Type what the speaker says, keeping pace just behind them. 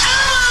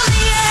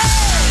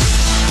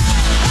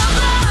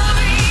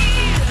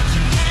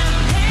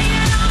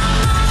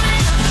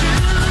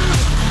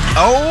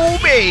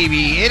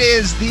baby. It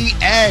is The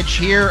Edge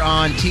here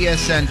on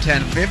TSN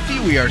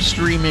 1050. We are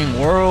streaming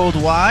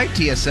worldwide,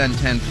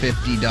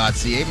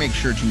 tsn1050.ca. Make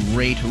sure to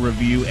rate,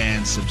 review,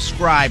 and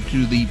subscribe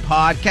to the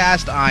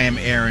podcast. I am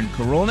Aaron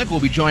Korolnik. We'll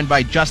be joined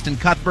by Justin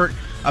Cuthbert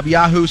of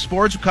Yahoo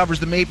Sports, who covers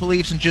the Maple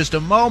Leafs in just a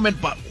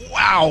moment. But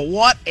wow,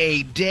 what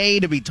a day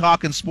to be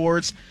talking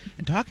sports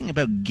and talking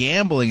about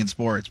gambling in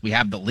sports. We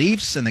have the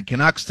Leafs and the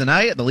Canucks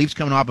tonight. The Leafs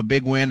coming off a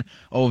big win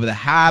over the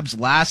Habs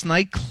last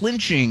night,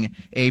 clinching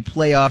a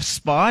playoff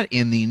spot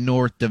in the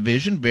North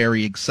Division.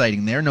 Very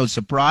exciting there. No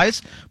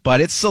surprise, but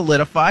it's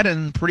solidified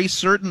and pretty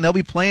certain they'll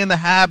be playing the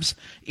Habs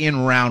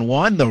in round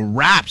one. The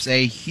Raps,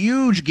 a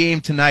huge game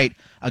tonight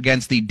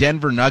against the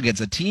Denver Nuggets,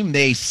 a team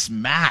they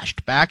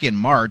smashed back in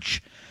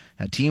March.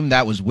 A team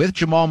that was with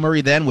Jamal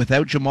Murray then,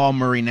 without Jamal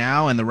Murray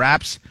now, and the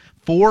Raps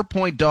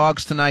 4-point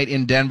dogs tonight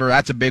in Denver.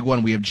 That's a big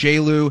one. We have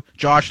Josh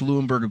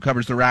Lewinberg, who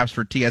covers the Raps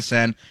for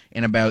TSN,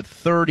 in about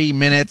 30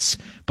 minutes.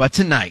 But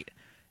tonight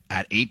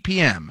at 8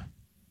 p.m.,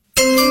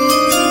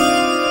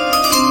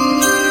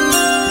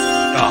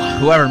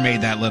 whoever made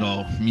that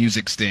little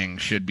music sting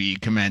should be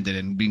commended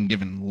and being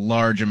given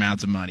large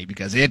amounts of money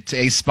because it's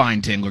a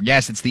spine tingler.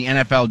 Yes, it's the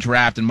NFL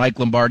draft, and Mike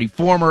Lombardi,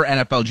 former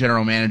NFL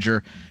general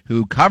manager,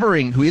 who is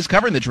covering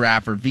the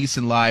draft for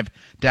VSiN Live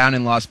down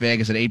in Las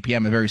Vegas at 8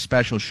 p.m., a very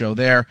special show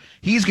there.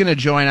 He's going to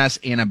join us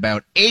in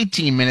about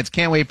 18 minutes.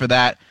 Can't wait for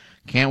that.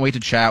 Can't wait to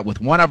chat with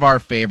one of our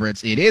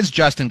favorites. It is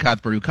Justin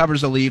Cuthbert, who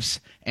covers the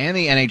Leafs and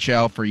the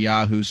NHL for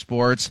Yahoo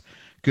Sports.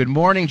 Good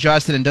morning,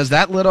 Justin. And does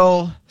that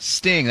little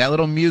sting, that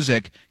little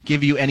music,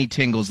 give you any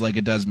tingles like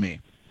it does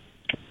me?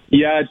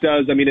 Yeah, it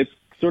does. I mean, it's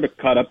sort of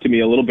caught up to me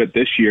a little bit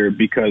this year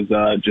because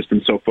just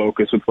been so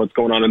focused with what's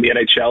going on in the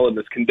NHL and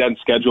this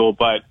condensed schedule.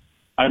 But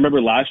I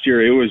remember last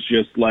year it was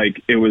just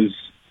like it was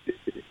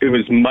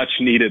much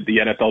needed, the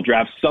NFL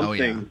draft,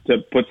 something to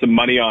put some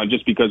money on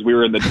just because we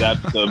were in the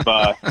depths of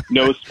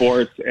no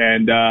sports.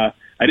 And I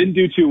didn't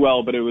do too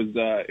well, but it was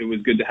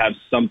good to have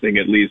something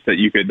at least that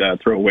you could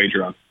throw a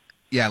wager on.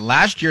 Yeah,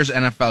 last year's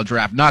NFL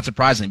draft, not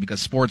surprisingly,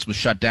 because sports was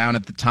shut down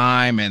at the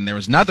time and there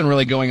was nothing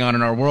really going on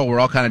in our world.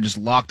 We're all kind of just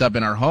locked up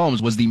in our homes,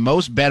 was the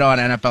most bet on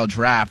NFL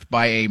draft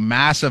by a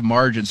massive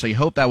margin. So you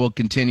hope that will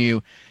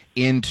continue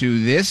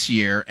into this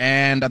year.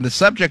 And on the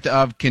subject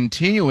of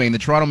continuing, the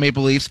Toronto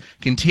Maple Leafs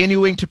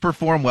continuing to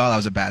perform well. That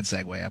was a bad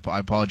segue. I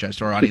apologize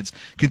to our audience.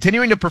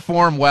 Continuing to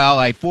perform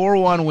well. A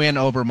 4-1 win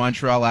over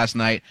Montreal last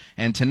night.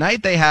 And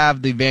tonight they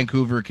have the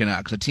Vancouver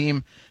Canucks, a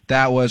team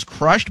that was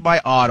crushed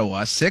by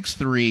Ottawa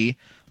 6-3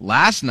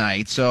 last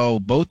night. So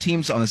both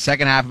teams on the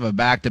second half of a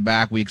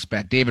back-to-back. We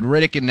expect David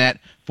Rittich in net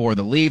for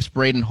the Leafs,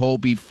 Braden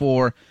Holtby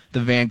for the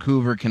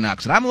Vancouver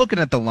Canucks. And I'm looking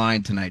at the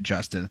line tonight,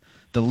 Justin.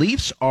 The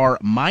Leafs are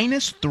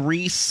minus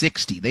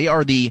 360. They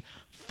are the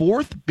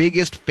fourth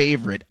biggest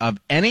favorite of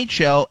any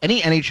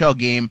NHL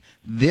game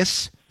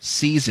this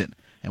season.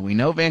 And we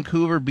know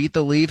Vancouver beat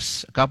the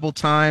Leafs a couple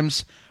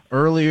times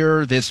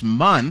earlier this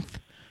month.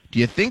 Do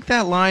you think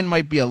that line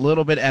might be a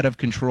little bit out of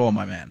control,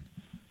 my man?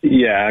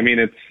 Yeah, I mean,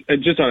 it's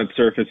just on its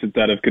surface, it's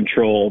out of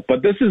control.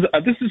 But this is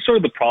sort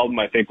of the problem,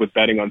 I think, with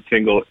betting on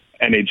single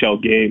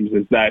NHL games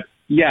is that,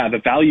 yeah, the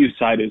value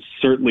side is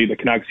certainly the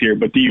Canucks here,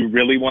 but do you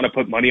really want to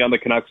put money on the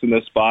Canucks in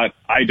this spot?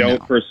 I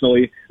don't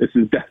personally. This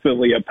is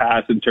definitely a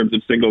pass in terms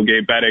of single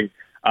game betting.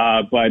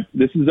 But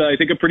this is, I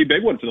think, a pretty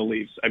big one for the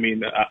Leafs. I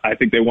mean, I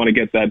think they want to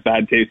get that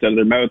bad taste out of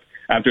their mouth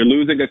after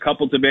losing a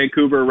couple to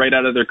Vancouver right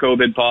out of their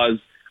COVID pause.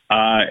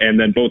 And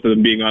then both of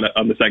them being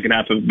on the second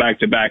half of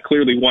back-to-back.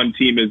 Clearly one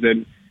team is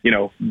been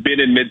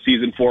in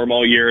mid-season form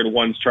all year, and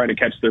one's trying to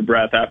catch their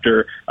breath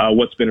after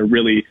what's been a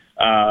really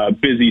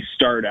busy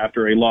start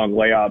after a long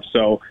layoff.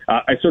 So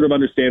I sort of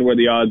understand where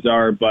the odds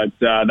are, but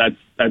that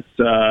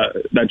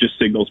just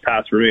signals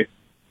pass for me.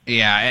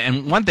 Yeah,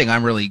 and one thing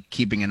I'm really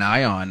keeping an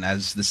eye on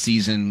as the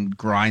season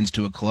grinds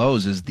to a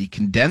close is the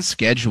condensed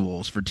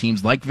schedules for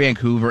teams like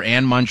Vancouver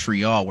and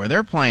Montreal, where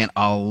they're playing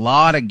a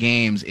lot of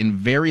games in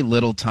very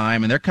little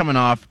time, and they're coming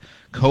off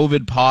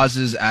COVID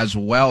pauses as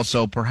well.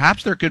 So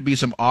perhaps there could be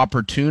some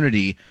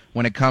opportunity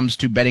when it comes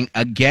to betting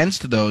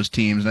against those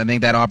teams, and I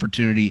think that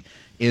opportunity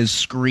is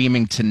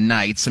screaming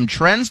tonight. Some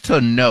trends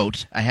to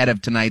note ahead of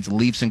tonight's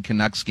Leafs and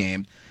Canucks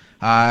game.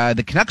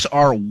 The Canucks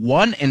are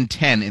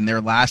 1-10 in their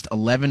last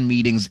 11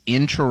 meetings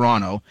in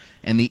Toronto,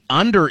 and the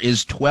under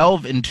is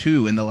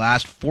 12-2 in the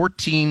last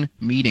 14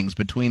 meetings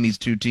between these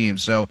two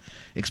teams. So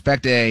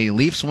expect a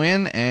Leafs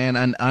win and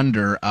an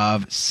under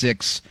of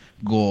 6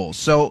 goals.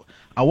 So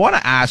I want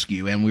to ask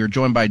you, and we're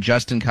joined by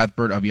Justin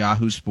Cuthbert of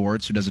Yahoo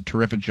Sports, who does a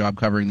terrific job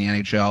covering the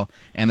NHL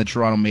and the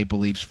Toronto Maple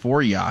Leafs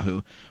for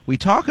Yahoo. We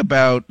talk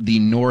about the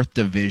North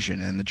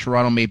Division and the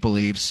Toronto Maple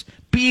Leafs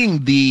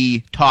being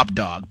the top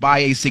dog by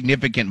a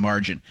significant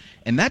margin.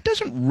 And that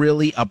doesn't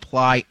really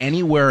apply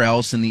anywhere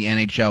else in the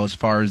NHL as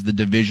far as the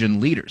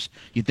division leaders.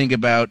 You think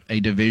about a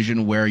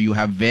division where you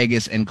have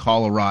Vegas and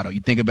Colorado.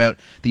 You think about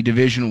the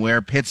division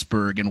where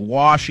Pittsburgh and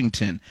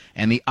Washington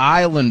and the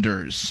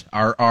Islanders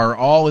are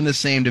all in the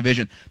same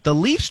division. The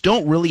Leafs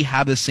don't really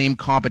have the same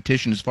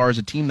competition as far as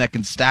a team that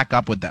can stack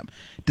up with them.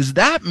 Does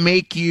that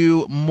make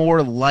you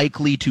more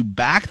likely to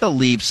back the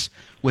Leafs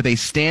with a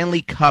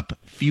Stanley Cup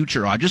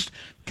future odd, just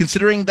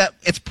considering that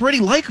it's pretty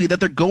likely that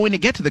they're going to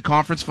get to the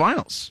conference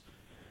finals.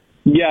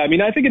 Yeah, I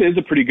mean, I think it is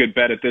a pretty good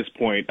bet at this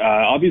point.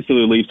 Obviously,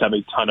 the Leafs have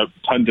a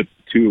ton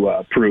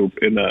to prove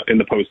in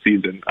the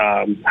postseason.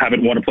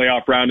 Haven't won a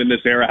playoff round in this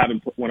era.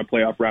 Haven't won a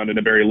playoff round in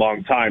a very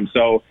long time.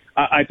 So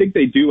I think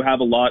they do have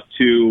a lot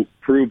to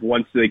prove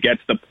once they get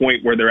to the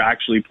point where they're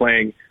actually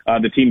playing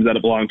the teams that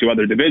belong to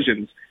other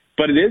divisions.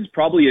 But it is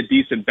probably a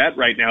decent bet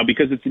right now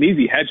because it's an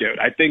easy hedge out.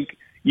 I think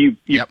you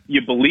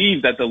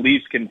believe that the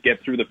Leafs can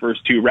get through the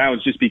first two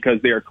rounds just because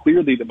they are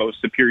clearly the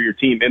most superior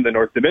team in the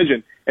North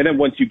Division. And then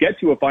once you get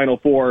to a Final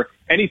Four,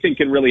 anything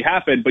can really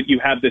happen, but you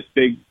have this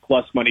big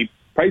plus money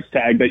price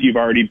tag that you've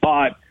already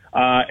bought,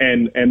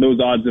 and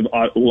those odds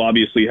will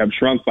obviously have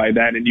shrunk by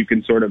then, and you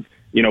can sort of,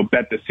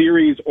 bet the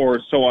series or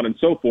so on and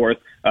so forth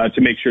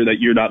to make sure that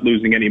you're not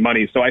losing any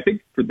money. So I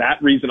think for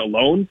that reason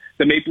alone,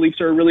 the Maple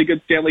Leafs are a really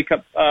good Stanley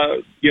Cup,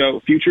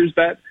 futures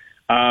bet.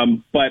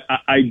 But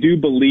I do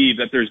believe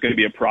that there's going to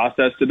be a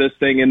process to this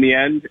thing in the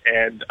end,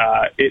 and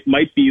it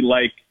might be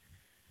like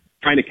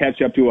trying to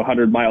catch up to a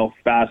 100 mile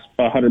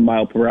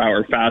per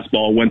hour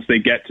fastball once they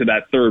get to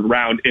that third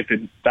round, if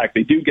in fact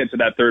they do get to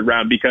that third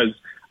round, because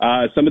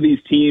some of these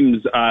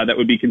teams that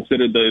would be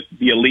considered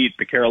the elite,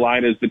 the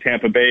Carolinas, the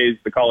Tampa Bays,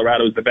 the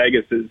Colorados, the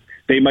Vegases,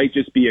 they might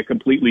just be a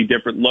completely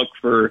different look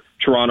for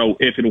Toronto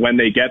if and when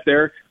they get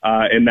there,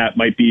 and that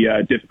might be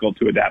difficult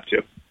to adapt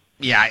to.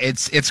 Yeah,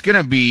 it's going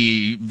to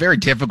be very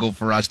difficult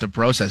for us to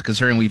process,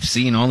 considering we've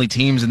seen only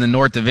teams in the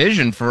North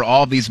Division for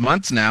all these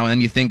months now. And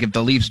then you think if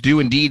the Leafs do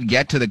indeed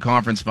get to the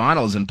conference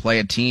finals and play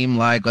a team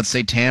like, let's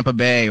say, Tampa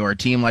Bay or a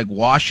team like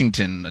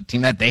Washington, a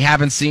team that they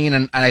haven't seen,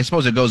 and I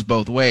suppose it goes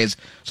both ways,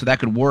 so that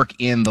could work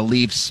in the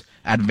Leafs'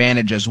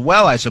 advantage as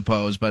well, I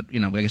suppose. But,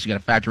 I guess you got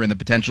to factor in the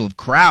potential of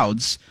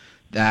crowds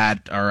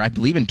that are, I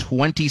believe, in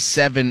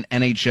 27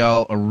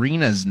 NHL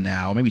arenas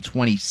now, maybe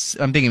 20.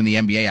 I'm thinking of the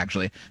NBA,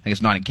 actually. I think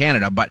it's not in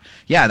Canada, but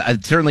yeah,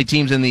 certainly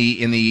teams in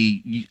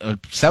the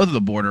south of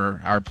the border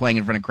are playing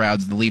in front of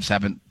crowds. The Leafs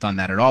haven't done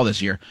that at all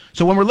this year.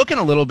 So when we're looking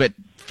a little bit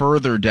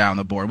further down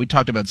the board, we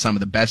talked about some of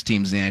the best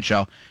teams in the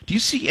NHL. Do you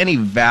see any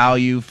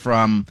value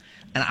from?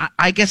 And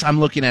I guess I'm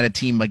looking at a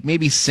team like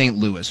maybe St.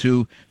 Louis,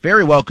 who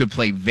very well could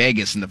play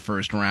Vegas in the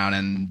first round,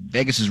 and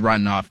Vegas is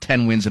running off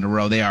 10 wins in a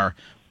row. They are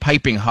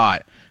piping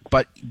hot.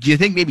 But do you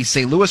think maybe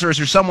St. Louis, or is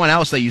there someone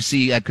else that you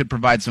see that could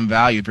provide some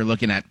value if you're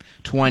looking at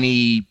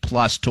 20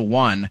 plus to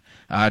 1,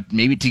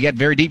 maybe to get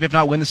very deep, if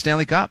not win the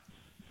Stanley Cup?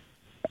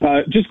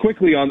 Just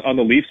quickly on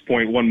the Leafs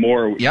point, one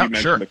more. Yep, you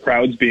mentioned sure. The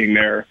crowds being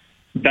there.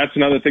 That's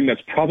another thing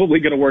that's probably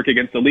going to work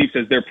against the Leafs,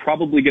 is they're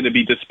probably going to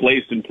be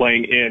displaced and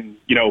playing in,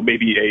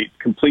 maybe a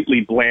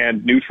completely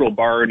bland, neutral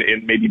barn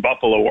in maybe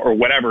Buffalo or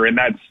whatever, and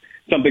that's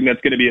something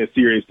that's going to be a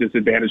serious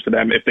disadvantage for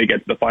them if they get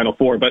to the Final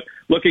Four. But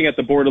looking at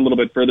the board a little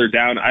bit further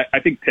down, I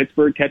think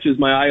Pittsburgh catches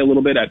my eye a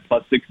little bit at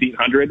plus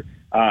 1,600.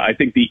 I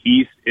think the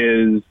East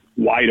is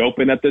wide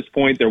open at this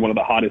point. They're one of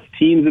the hottest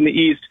teams in the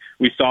East.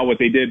 We saw what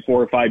they did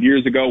 4 or 5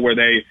 years ago where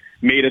they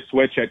made a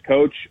switch at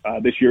coach.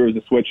 This year was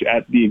a switch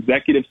at the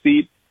executive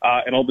seat.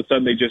 And all of a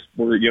sudden they just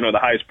were, the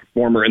highest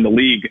performer in the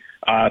league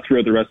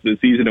throughout the rest of the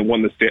season and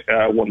won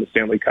the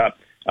Stanley Cup.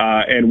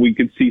 And we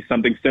could see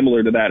something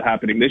similar to that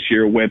happening this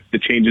year with the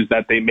changes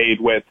that they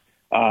made with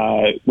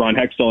Ron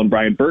Hextall and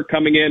Brian Burke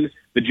coming in.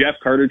 The Jeff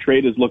Carter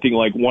trade is looking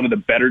like one of the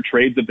better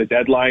trades of the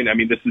deadline. I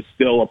mean, this is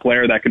still a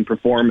player that can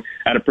perform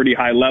at a pretty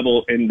high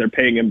level, and they're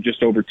paying him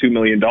just over $2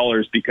 million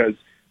because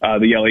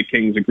the LA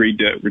Kings agreed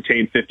to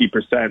retain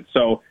 50%.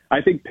 So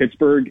I think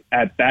Pittsburgh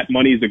at that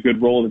money is a good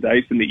roll of the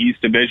dice in the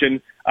East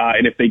Division.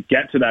 And if they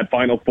get to that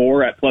Final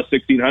Four at plus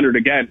 1,600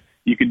 again,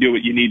 you can do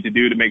what you need to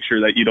do to make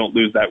sure that you don't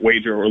lose that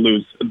wager or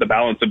lose the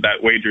balance of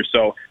that wager.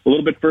 So a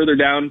little bit further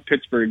down,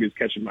 Pittsburgh is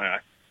catching my eye.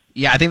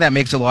 Yeah, I think that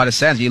makes a lot of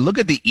sense. You look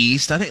at the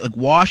East, I think like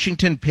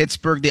Washington,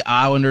 Pittsburgh, the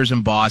Islanders,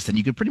 and Boston,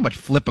 you could pretty much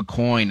flip a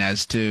coin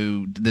as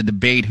to the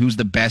debate who's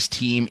the best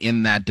team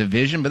in that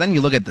division. But then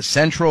you look at the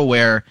Central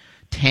where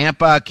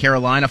Tampa,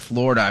 Carolina,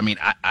 Florida, I mean,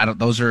 I don't,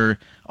 those are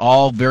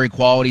all very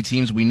quality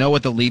teams. We know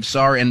what the Leafs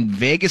are, and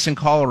Vegas and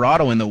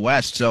Colorado in the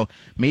West. So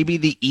maybe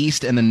the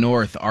East and the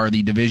North are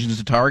the divisions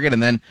to target.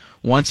 And then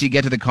once you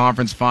get to the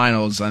conference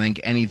finals, I think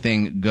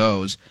anything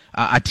goes.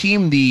 A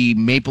team the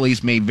Maple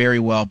Leafs may very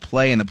well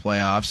play in the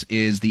playoffs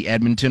is the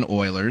Edmonton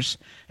Oilers.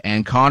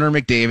 And Connor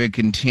McDavid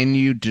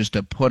continued just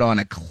to put on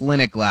a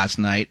clinic last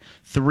night.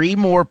 3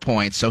 more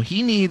points. So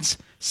he needs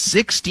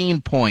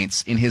 16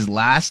 points in his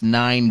last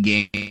 9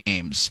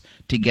 games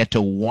to get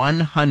to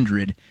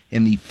 100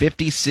 in the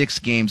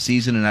 56-game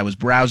season. And I was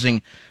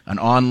browsing an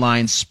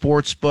online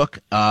sports book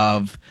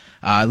of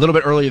a little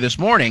bit earlier this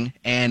morning,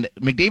 and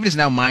McDavid is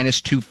now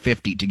minus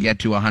 250 to get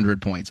to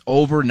 100 points,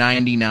 over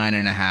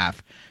 99.5.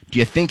 Do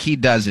you think he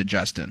does it,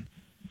 Justin?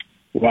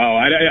 Wow,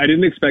 I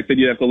didn't expect that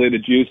you'd have to lay the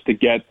juice to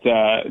get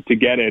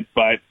it,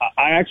 but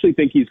I actually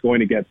think he's going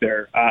to get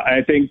there.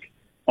 I think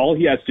all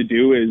he has to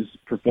do is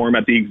perform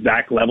at the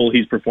exact level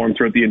he's performed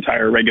throughout the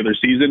entire regular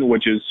season,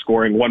 which is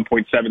scoring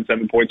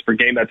 1.77 points per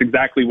game. That's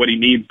exactly what he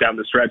needs down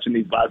the stretch in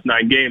these last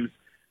 9 games.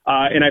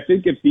 And I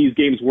think if these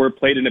games were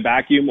played in a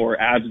vacuum, or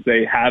as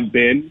they have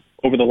been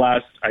over the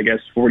last, I guess,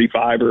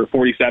 45 or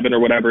 47 or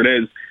whatever it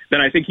is,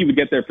 then I think he would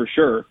get there for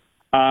sure.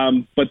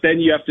 But then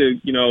you have to,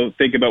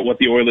 think about what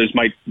the Oilers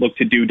might look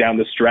to do down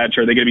the stretch.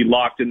 Are they going to be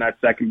locked in that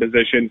second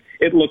position?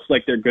 It looks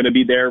like they're going to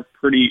be there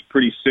pretty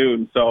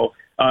soon. So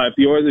if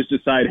the Oilers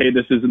decide, hey,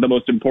 this isn't the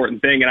most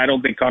important thing, and I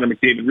don't think Connor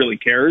McDavid really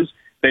cares,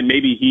 then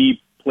maybe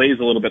he plays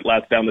a little bit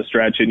less down the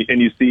stretch,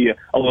 and you see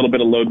a little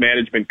bit of load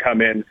management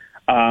come in.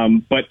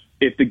 But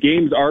if the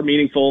games are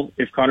meaningful,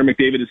 if Connor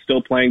McDavid is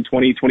still playing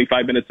 20,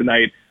 25 minutes a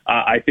night,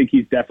 I think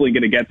he's definitely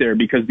going to get there,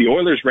 because the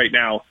Oilers right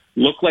now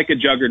look like a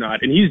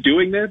juggernaut, and he's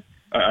doing this.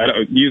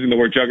 Using the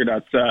word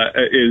juggernauts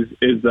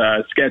is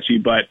sketchy,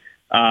 but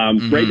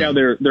right now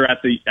they're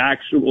at the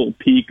actual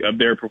peak of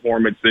their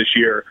performance this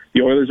year.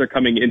 The Oilers are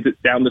coming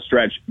down the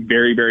stretch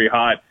very, very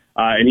hot,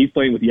 and he's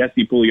playing with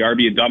Jesse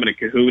Puljujarvi and Dominic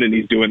Cahoon, and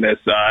he's doing this.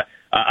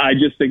 I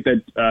just think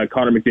that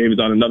Connor McDavid is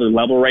on another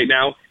level right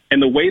now.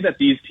 And the way that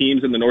these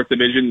teams in the North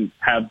Division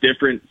have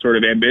different sort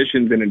of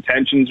ambitions and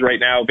intentions right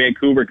now,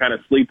 Vancouver kind of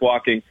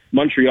sleepwalking,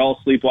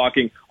 Montreal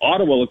sleepwalking,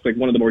 Ottawa looks like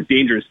one of the more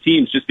dangerous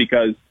teams just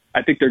because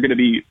I think they're going to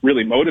be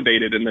really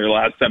motivated in their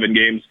last 7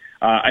 games.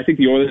 I think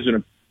the Oilers are in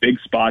a big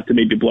spot to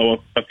maybe blow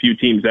a few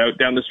teams out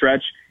down the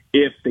stretch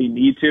if they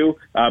need to.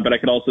 But I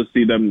could also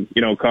see them,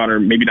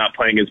 Connor, maybe not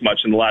playing as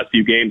much in the last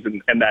few games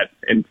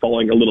and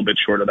falling a little bit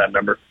short of that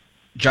number.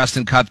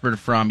 Justin Cuthbert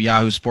from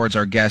Yahoo Sports,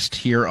 our guest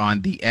here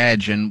on The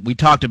Edge, and we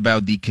talked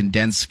about the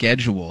condensed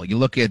schedule. You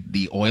look at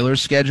the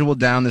Oilers' schedule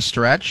down the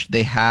stretch.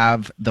 They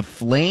have the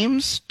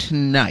Flames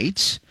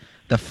tonight,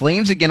 the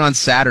Flames again on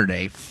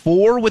Saturday,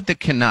 4 with the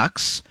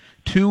Canucks,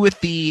 2 with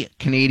the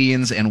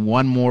Canadiens, and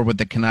 1 more with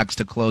the Canucks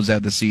to close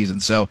out the season.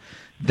 So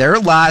their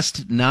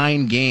last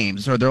 9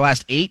 games, or their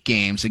last 8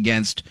 games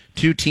against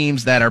 2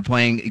 teams that are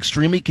playing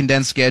extremely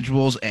condensed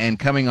schedules and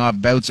coming off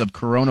bouts of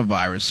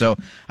coronavirus. So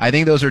I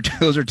think those are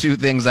 2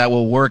 things that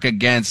will work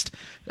against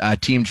a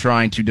team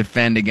trying to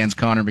defend against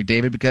Connor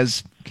McDavid,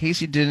 because in case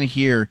you didn't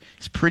hear,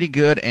 he's pretty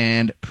good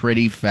and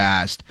pretty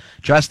fast.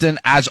 Justin,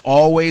 as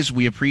always,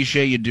 we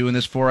appreciate you doing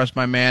this for us,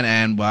 my man,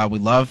 and we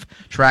love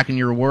tracking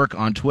your work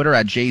on Twitter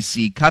at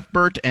JC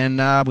Cuthbert, and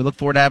we look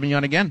forward to having you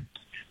on again.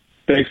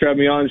 Thanks for having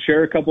me on.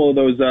 Share a couple of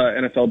those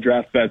NFL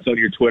draft bets on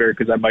your Twitter,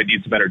 because I might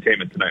need some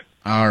entertainment tonight.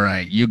 All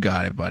right, you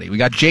got it, buddy. We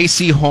got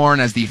J.C. Horn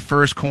as the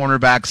first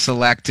cornerback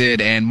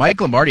selected, and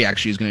Mike Lombardi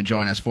actually is going to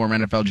join us, former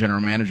NFL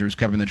general manager who's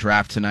covering the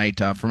draft tonight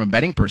from a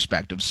betting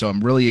perspective. So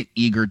I'm really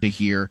eager to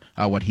hear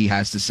what he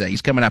has to say.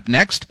 He's coming up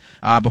next.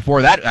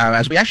 Before that,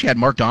 as we actually had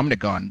Mark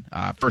Dominic on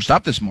first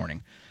up this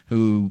morning,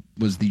 who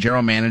was the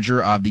general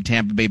manager of the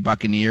Tampa Bay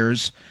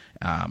Buccaneers,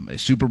 a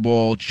Super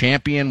Bowl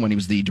champion when he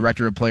was the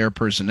director of player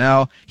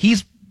personnel.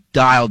 He's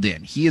dialed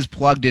in. He is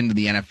plugged into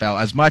the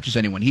NFL as much as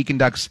anyone. He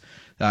conducts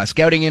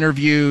scouting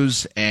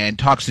interviews and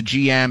talks to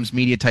GMs,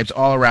 media types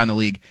all around the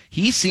league.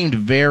 He seemed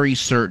very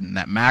certain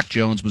that Mac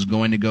Jones was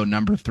going to go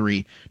number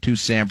 3 to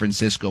San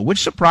Francisco, which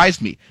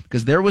surprised me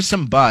because there was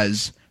some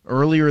buzz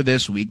earlier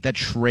this week that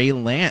Trey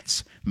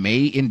Lance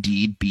may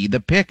indeed be the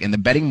pick, and the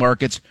betting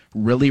markets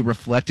really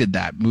reflected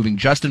that, moving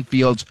Justin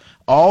Fields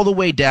all the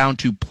way down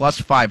to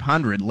plus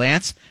 500,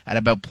 Lance at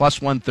about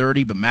plus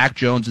 130, but Mac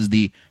Jones is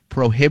the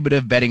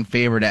prohibitive betting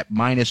favorite at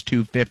minus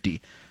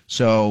 250.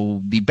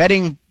 So the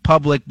betting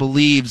public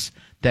believes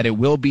that it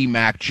will be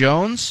Mac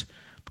Jones.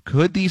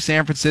 Could the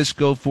San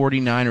Francisco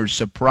 49ers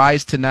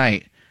surprise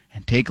tonight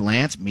and take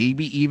Lance,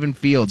 maybe even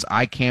Fields?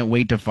 I can't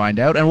wait to find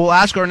out, and we'll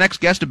ask our next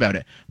guest about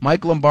it.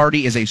 Mike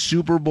Lombardi is a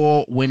Super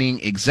Bowl winning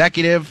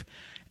executive,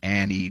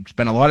 and he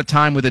spent a lot of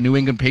time with the New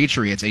England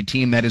Patriots, a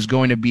team that is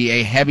going to be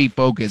a heavy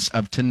focus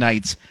of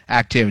tonight's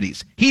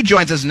activities. He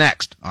joins us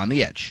next on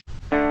The Edge.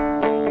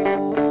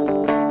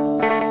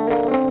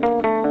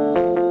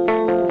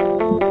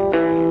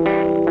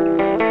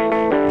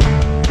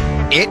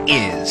 It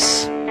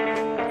is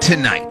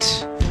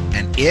tonight,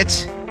 and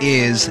it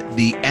is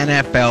the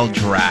NFL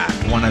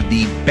Draft, one of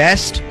the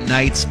best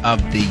nights of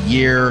the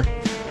year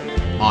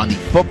on the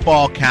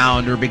football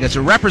calendar because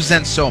it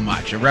represents so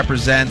much. It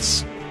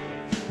represents,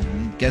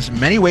 I guess, in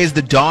many ways,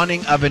 the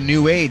dawning of a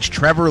new age.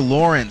 Trevor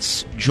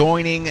Lawrence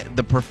joining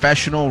the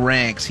professional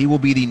ranks. He will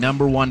be the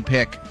number 1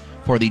 pick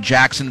for the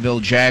Jacksonville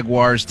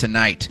Jaguars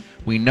tonight.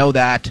 We know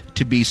that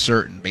to be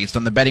certain. Based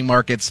on the betting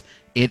markets,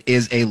 it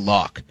is a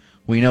lock.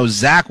 We know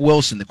Zach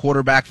Wilson, the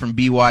quarterback from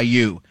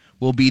BYU,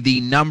 will be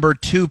the number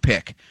 2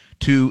 pick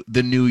to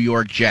the New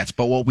York Jets.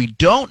 But what we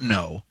don't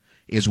know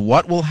is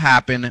what will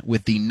happen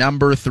with the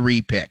number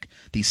 3 pick.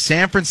 The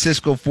San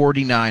Francisco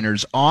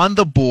 49ers on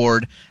the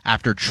board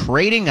after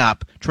trading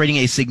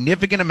a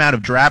significant amount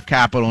of draft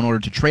capital in order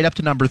to trade up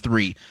to number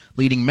 3,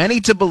 leading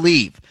many to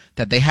believe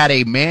that they had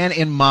a man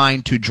in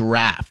mind to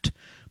draft.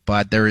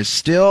 But there is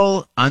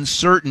still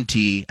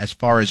uncertainty as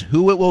far as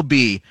who it will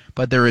be.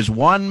 But there is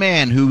one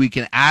man who we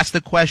can ask the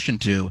question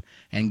to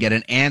and get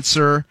an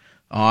answer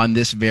on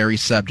this very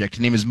subject.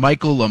 His name is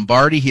Michael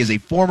Lombardi. He is a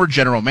former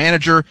general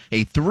manager,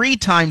 a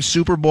 3-time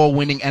Super Bowl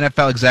winning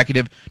NFL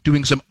executive,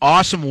 doing some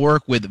awesome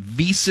work with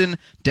VSiN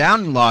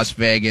down in Las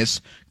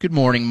Vegas. Good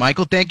morning,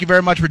 Michael. Thank you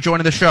very much for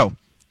joining the show.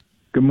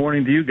 Good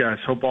morning to you guys.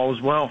 Hope all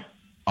is well.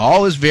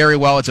 All is very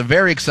well. It's a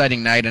very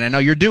exciting night, and I know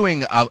you're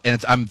doing,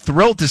 and I'm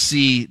thrilled to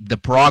see the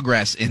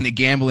progress in the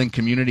gambling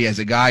community as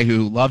a guy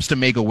who loves to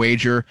make a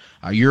wager.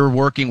 You're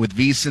working with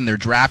VSiN, their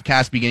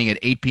DraftCast beginning at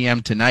 8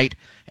 p.m. tonight,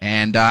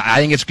 and I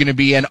think it's going to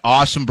be an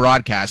awesome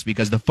broadcast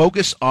because the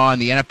focus on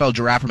the NFL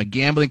draft from a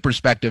gambling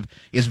perspective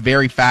is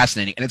very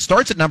fascinating. And it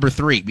starts at number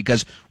 3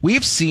 because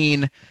we've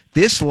seen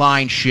this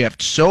line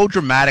shift so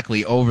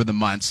dramatically over the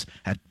months.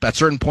 At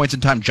certain points in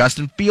time,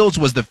 Justin Fields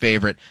was the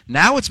favorite.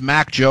 Now it's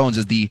Mac Jones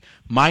as the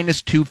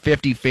minus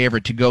 250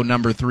 favorite to go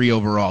number 3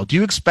 overall. Do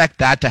you expect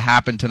that to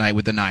happen tonight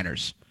with the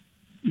Niners?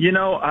 You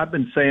know, I've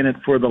been saying it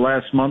for the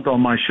last month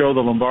on my show, The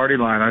Lombardi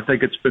Line. I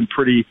think it's been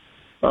pretty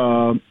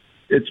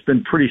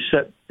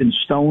set in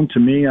stone to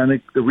me. I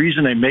think the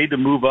reason they made the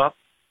move up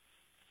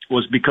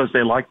was because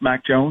they liked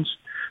Mac Jones.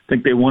 I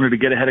think they wanted to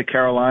get ahead of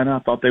Carolina. I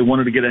thought they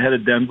wanted to get ahead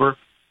of Denver.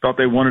 Thought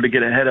they wanted to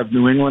get ahead of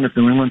New England if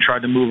New England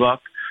tried to move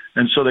up.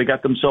 And so they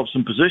got themselves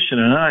in position.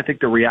 And I think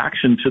the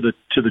reaction to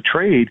the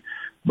trade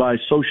by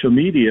social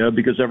media,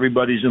 because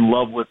everybody's in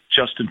love with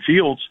Justin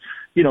Fields,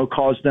 you know,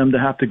 caused them to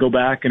have to go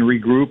back and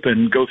regroup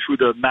and go through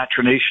the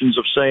machinations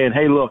of saying,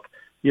 hey, look,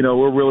 you know,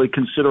 we're really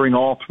considering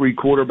all 3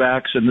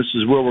 quarterbacks and this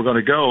is where we're going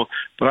to go.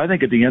 But I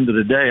think at the end of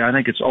the day, I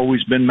think it's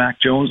always been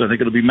Mac Jones. I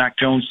think it'll be Mac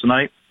Jones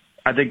tonight.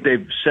 I think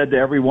they've said to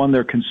everyone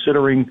they're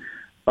considering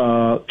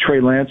Trey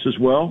Lance as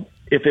well.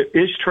 If it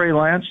is Trey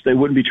Lance, they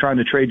wouldn't be trying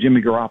to trade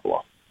Jimmy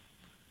Garoppolo.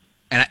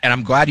 And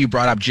I'm glad you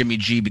brought up Jimmy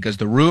G because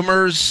the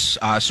rumors,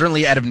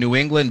 certainly out of New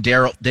England,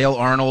 Dale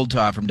Arnold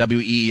from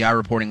WEEI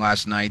reporting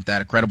last night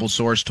that a credible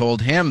source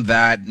told him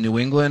that New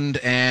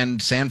England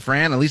and San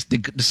Fran, at least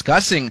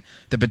discussing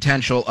the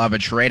potential of a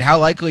trade. How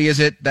likely is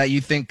it that you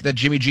think that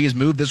Jimmy G is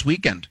moved this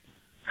weekend?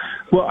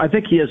 Well, I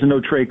think he has a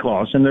no-trade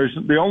clause, and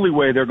the only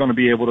way they're going to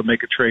be able to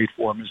make a trade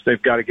for him is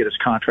they've got to get his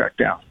contract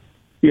down.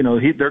 You know,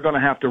 they're going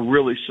to have to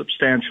really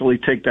substantially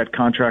take that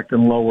contract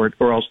and lower it,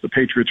 or else the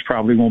Patriots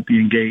probably won't be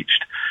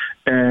engaged.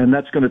 And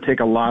that's going to take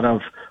a lot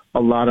of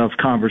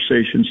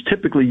conversations.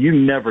 Typically, you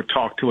never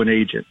talk to an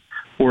agent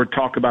or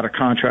talk about a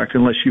contract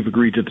unless you've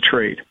agreed to the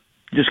trade.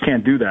 You just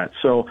can't do that.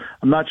 So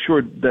I'm not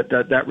sure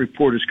that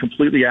report is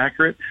completely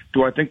accurate.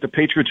 Do I think the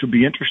Patriots would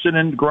be interested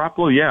in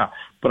Garoppolo? Yeah,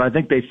 but I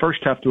think they first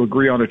have to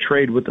agree on a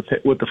trade with the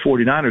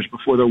 49ers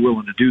before they're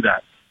willing to do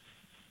that.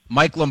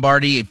 Mike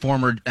Lombardi, a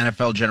former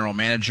NFL general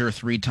manager,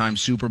 3-time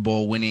Super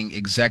Bowl winning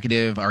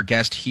executive, our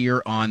guest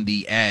here on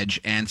The Edge.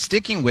 And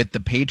sticking with the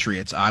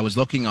Patriots, I was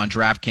looking on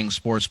DraftKings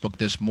Sportsbook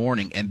this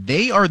morning, and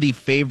they are the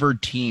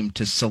favored team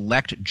to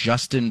select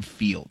Justin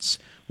Fields,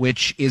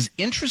 which is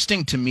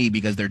interesting to me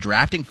because they're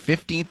drafting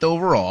 15th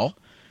overall,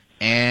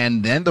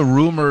 and then the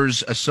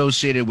rumors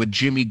associated with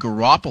Jimmy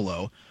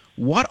Garoppolo.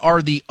 What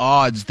are the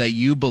odds that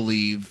you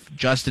believe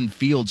Justin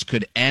Fields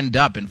could end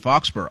up in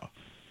Foxborough?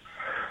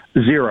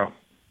 0.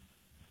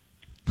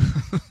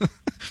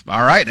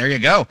 All right, there you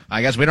go.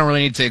 I guess we don't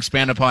really need to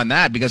expand upon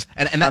that because,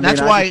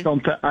 that's why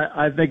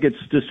I think it's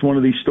just one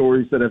of these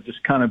stories that have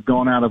just kind of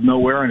gone out of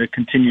nowhere and it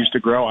continues to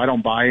grow. I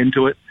don't buy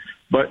into it,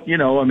 but you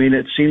know, I mean,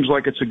 it seems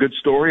like it's a good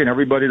story and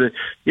everybody that,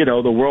 you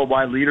know, the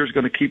worldwide leader is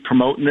going to keep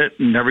promoting it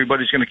and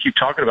everybody's going to keep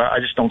talking about it. I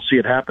just don't see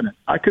it happening.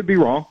 I could be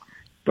wrong,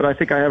 but I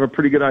think I have a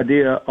pretty good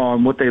idea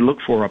on what they look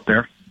for up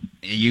there.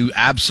 You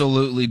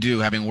absolutely do,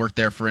 having worked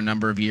there for a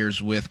number of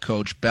years with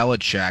Coach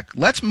Belichick.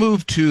 Let's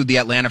move to the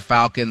Atlanta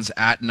Falcons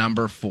at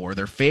number 4.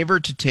 They're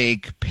favored to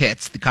take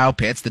Kyle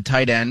Pitts, the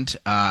tight end,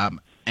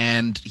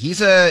 and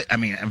he's a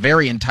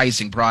very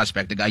enticing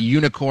prospect, a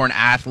unicorn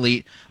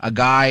athlete, a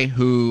guy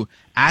who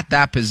at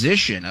that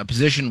position, a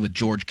position with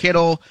George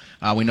Kittle,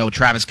 we know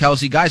Travis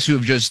Kelce, guys who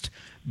have just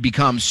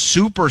become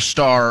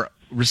superstar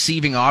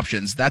receiving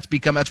options. That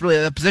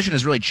position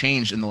has really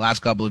changed in the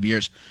last couple of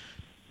years.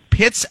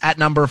 Pitts at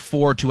number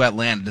 4 to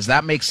Atlanta. Does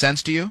that make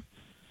sense to you?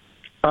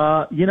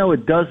 You know,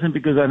 it doesn't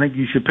because I think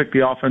you should pick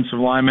the offensive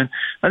lineman.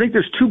 I think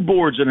there's 2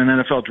 boards in an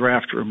NFL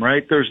draft room,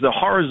 right? There's the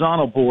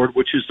horizontal board,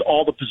 which is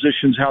all the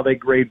positions, how they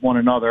grade one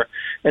another.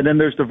 And then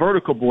there's the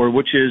vertical board,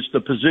 which is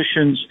the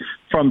positions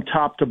from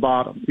top to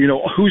bottom. You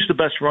know, who's the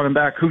best running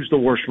back? Who's the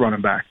worst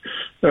running back?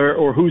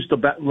 Or who's the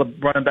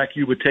running back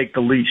you would take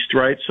the least,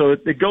 right? So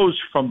it goes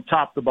from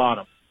top to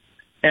bottom.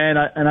 And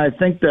I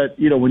think that,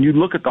 you know, when you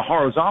look at the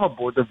horizontal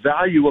board, the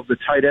value of the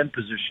tight end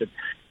position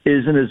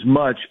isn't as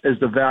much as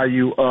the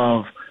value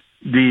of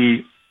the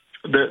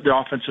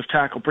offensive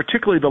tackle,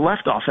 particularly the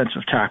left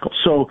offensive tackle.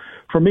 So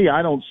for me,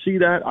 I don't see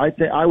that.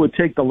 I would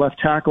take the left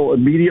tackle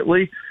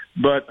immediately,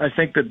 but I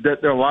think that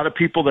there are a lot of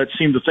people that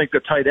seem to think the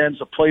tight end's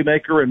a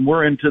playmaker, and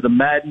we're into the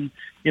Madden.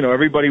 You know,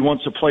 everybody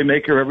wants a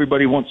playmaker.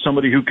 Everybody wants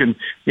somebody who can,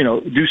 you know,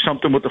 do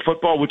something with the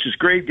football, which is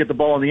great, get the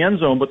ball in the end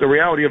zone. But the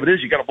reality of it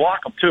is you got to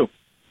block them too.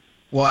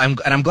 Well,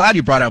 I'm glad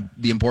you brought up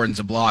the importance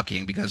of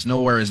blocking, because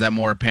nowhere is that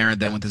more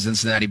apparent than with the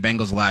Cincinnati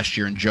Bengals last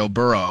year and Joe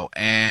Burrow.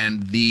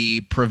 And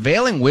the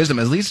prevailing wisdom,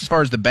 at least as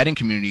far as the betting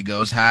community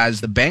goes,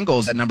 has the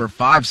Bengals at number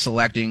 5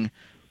 selecting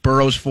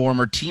Burrow's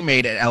former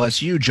teammate at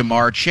LSU,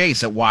 Jamar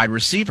Chase, at wide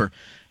receiver.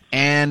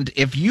 And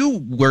if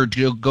you were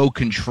to go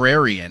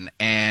contrarian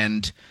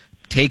and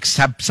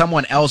have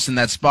someone else in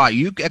that spot,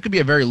 that could be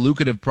a very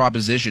lucrative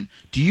proposition.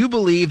 Do you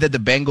believe that the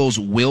Bengals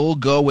will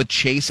go with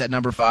Chase at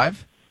number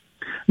 5?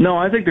 No,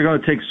 I think they're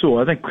going to take Sewell.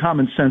 I think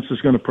common sense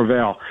is going to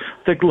prevail.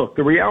 I think, look,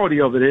 the reality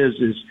of it is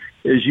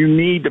you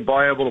need to be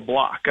able to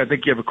block. I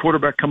think you have a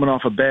quarterback coming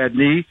off a bad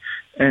knee,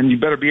 and you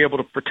better be able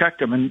to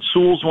protect him. And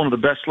Sewell's one of the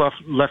best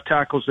left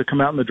tackles that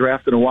come out in the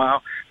draft in a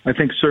while. I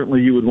think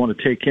certainly you would want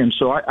to take him.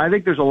 So I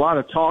think there's a lot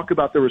of talk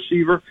about the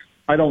receiver.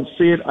 I don't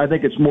see it. I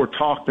think it's more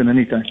talk than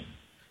anything.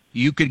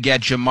 You could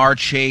get Jamar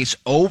Chase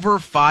over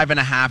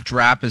 5.5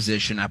 draft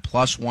position at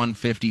plus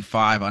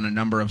 155 on a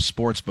number of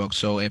sports books.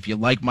 So if you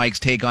like Mike's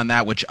take on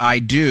that, which I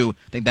do,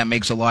 I think that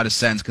makes a lot of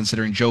sense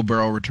considering Joe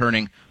Burrow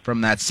returning from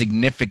that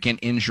significant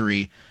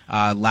injury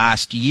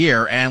last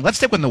year. And let's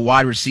stick with the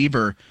wide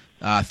receiver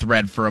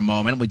thread for a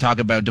moment. We talk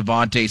about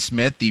Devontae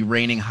Smith, the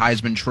reigning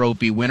Heisman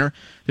Trophy winner.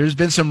 There's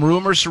been some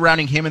rumors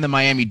surrounding him and the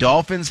Miami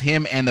Dolphins,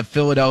 him and the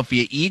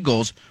Philadelphia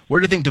Eagles. Where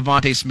do you think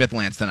Devontae Smith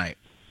lands tonight?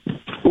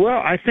 Well,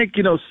 I think,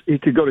 he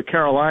could go to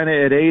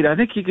Carolina at 8. I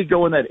think he could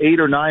go in that 8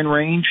 or 9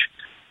 range.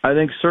 I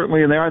think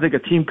certainly in there. I think a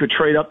team could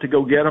trade up to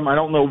go get him. I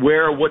don't know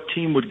where or what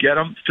team would get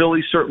him.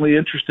 Philly's certainly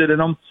interested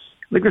in him.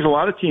 I think there's a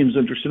lot of teams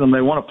interested in him.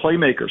 They want a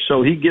playmaker,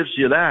 so he gives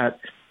you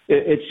that.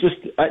 It's just,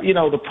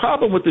 the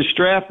problem with this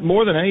draft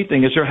more than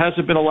anything is there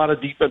hasn't been a lot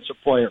of defensive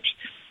players.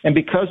 And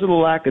because of the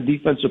lack of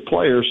defensive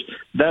players,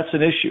 that's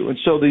an issue. And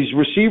so these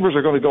receivers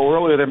are going to go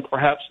earlier than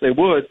perhaps they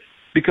would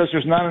because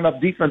there's not enough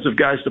defensive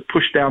guys to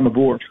push down the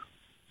board.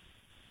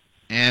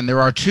 And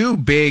there are 2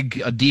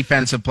 big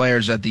defensive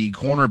players at the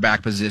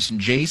cornerback position,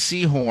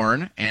 J.C.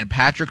 Horn and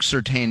Patrick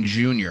Surtain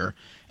Jr.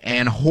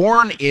 And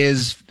Horn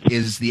is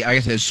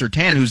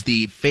Surtain who's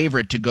the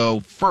favorite to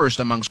go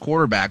first amongst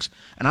quarterbacks.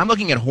 And I'm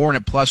looking at Horn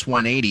at plus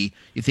 180.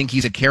 You think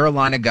he's a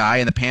Carolina guy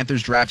and the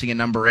Panthers drafting at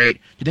number 8. Do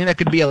you think that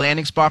could be a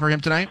landing spot for him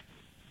tonight?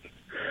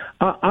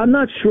 I'm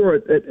not sure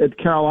at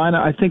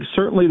Carolina. I think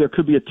certainly there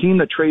could be a team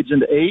that trades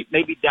into 8.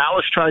 Maybe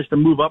Dallas tries to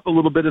move up a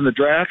little bit in the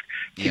draft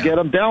to get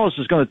him. Dallas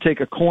is going to take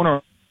a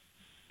corner,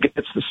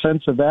 gets the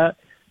sense of that.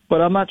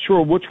 But I'm not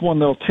sure which one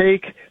they'll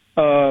take.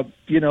 I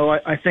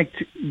think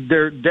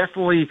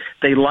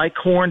they like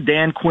Horn.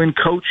 Dan Quinn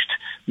coached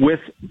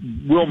with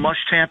Will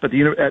Muschamp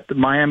at the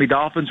Miami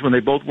Dolphins when they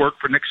both worked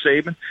for Nick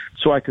Saban.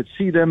 So I could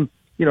see them,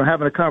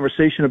 having a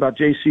conversation about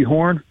J.C.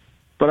 Horn.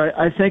 But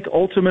I think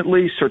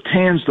ultimately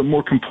Surtain's the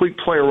more complete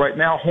player right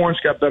now. Horn's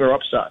got better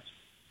upside.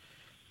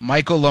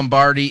 Michael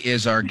Lombardi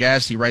is our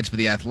guest. He writes for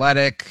The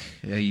Athletic.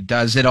 He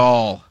does it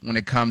all when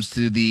it comes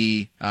to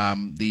the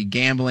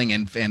gambling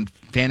and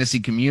fantasy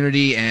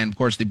community and, of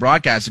course, the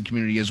broadcasting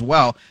community as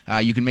well.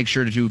 You can make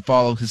sure to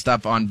follow his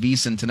stuff on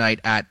VSiN tonight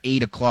at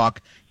 8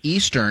 o'clock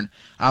Eastern.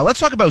 Let's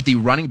talk about the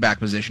running back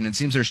position. It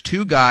seems there's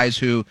 2 guys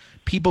who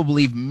people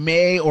believe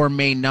may or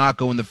may not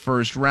go in the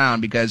first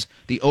round because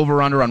the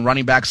over-under on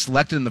running backs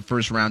selected in the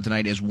first round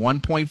tonight is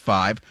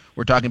 1.5.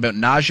 We're talking about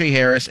Najee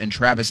Harris and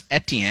Travis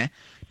Etienne.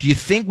 Do you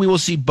think we will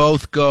see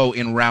both go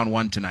in round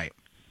 1 tonight?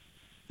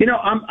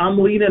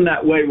 I'm leaning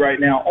that way right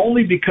now,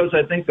 only because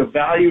I think the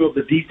value of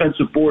the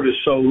defensive board is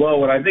so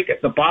low. And I think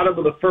at the bottom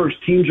of the first,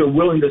 teams are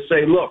willing to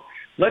say, look,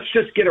 let's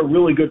just get a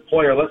really good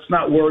player. Let's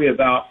not worry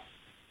about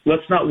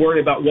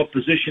what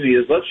position he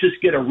is. Let's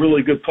just get a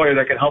really good player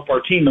that can help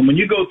our team. And when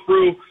you go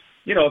through,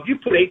 if you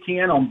put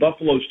Etienne on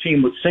Buffalo's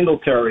team with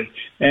Singletary,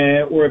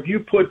 or if you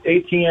put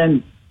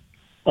Etienne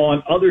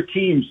on other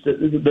teams,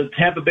 the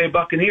Tampa Bay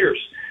Buccaneers,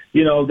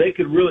 it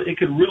could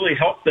really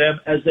help them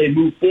as they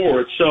move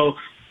forward. So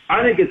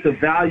I think it's a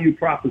value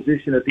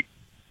proposition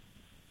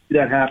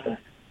that happens.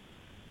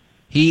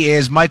 He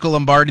is Michael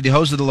Lombardi, the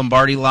host of the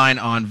Lombardi Line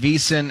on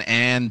VSiN,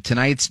 and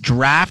tonight's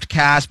draft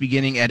cast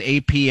beginning at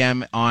 8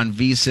 p.m. on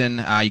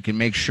VSiN. You can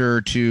make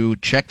sure to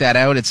check that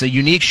out. It's a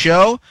unique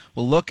show.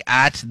 We'll look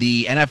at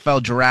the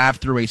NFL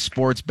draft through a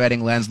sports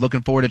betting lens.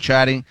 Looking forward to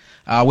chatting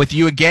with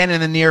you again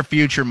in the near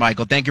future,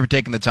 Michael. Thank you for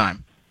taking the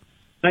time.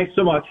 Thanks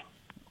so much.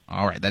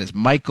 All right, that is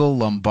Michael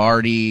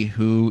Lombardi,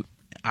 who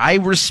I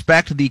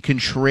respect the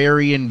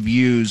contrarian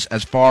views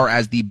as far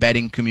as the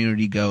betting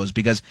community goes,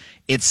 because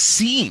it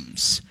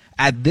seems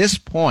at this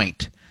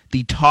point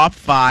the top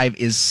 5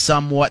 is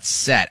somewhat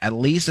set, at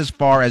least as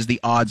far as the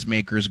odds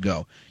makers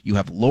go. You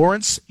have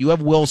Lawrence, you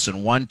have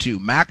Wilson, 1-2.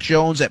 Mac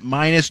Jones at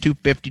minus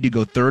 250 to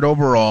go 3rd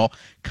overall.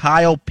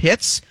 Kyle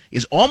Pitts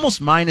is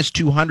almost minus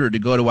 200 to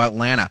go to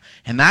Atlanta.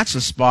 And that's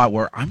a spot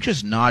where I'm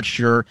just not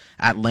sure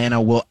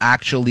Atlanta will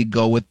actually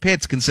go with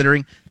Pitts,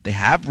 considering they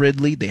have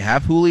Ridley, they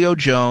have Julio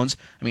Jones.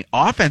 I mean,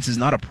 offense is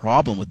not a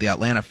problem with the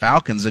Atlanta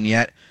Falcons, and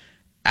yet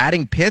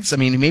adding Pitts, I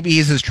mean, maybe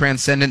he's his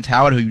transcendent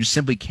talent who you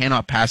simply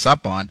cannot pass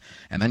up on.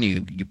 And then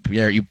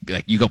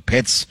you go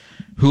Pitts,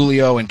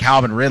 Julio, and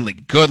Calvin Ridley.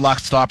 Good luck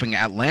stopping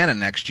Atlanta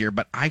next year,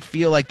 but I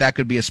feel like that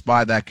could be a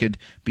spot that could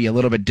be a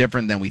little bit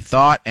different than we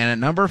thought. And at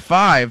number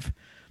 5,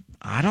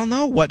 I don't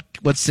know what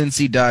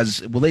Cincy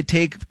does. Will they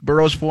take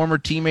Burrow's former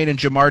teammate in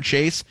Jamar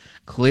Chase?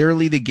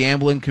 Clearly the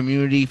gambling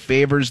community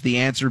favors the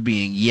answer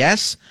being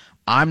yes.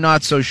 I'm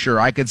not so sure.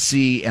 I could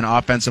see an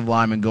offensive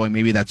lineman going,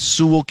 maybe that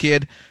Sewell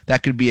kid.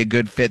 That could be a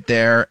good fit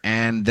there.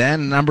 And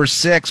then number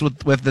 6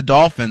 with the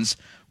Dolphins,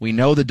 we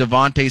know the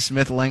Devontae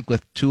Smith link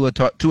with Tua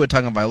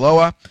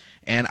Tagovailoa.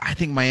 And I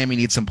think Miami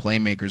needs some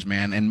playmakers,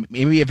 man. And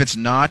maybe if it's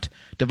not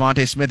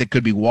Devontae Smith, it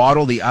could be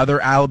Waddle, the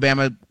other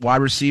Alabama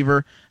wide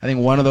receiver. I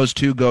think one of those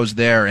two goes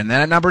there. And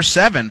then at number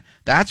 7,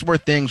 that's where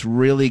things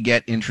really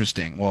get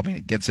interesting. Well, I mean,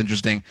 it gets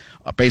interesting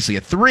basically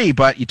at 3,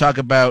 but you talk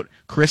about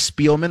Chris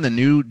Spielman, the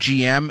new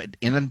GM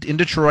in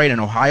Detroit, an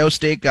Ohio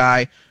State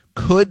guy.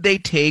 Could they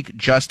take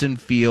Justin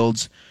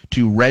Fields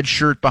to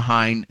redshirt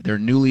behind their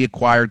newly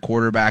acquired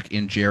quarterback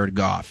in Jared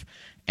Goff?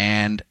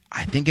 And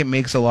I think it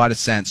makes a lot of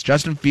sense.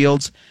 Justin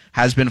Fields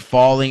has been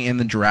falling in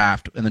the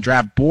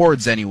draft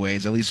boards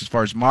anyways, at least as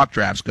far as mock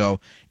drafts go.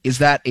 Is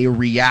that a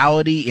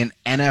reality in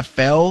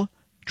NFL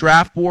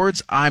draft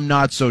boards? I'm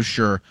not so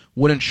sure.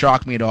 Wouldn't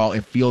shock me at all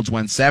if Fields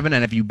went 7,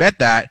 and if you bet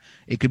that,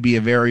 it could be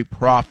a very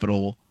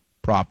profitable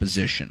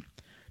proposition.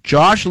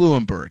 Josh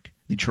Lewenberg,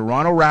 the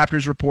Toronto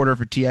Raptors reporter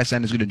for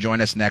TSN, is going to join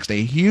us next.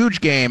 A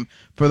huge game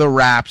for the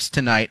Raps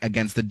tonight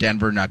against the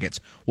Denver Nuggets.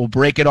 We'll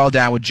break it all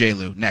down with J.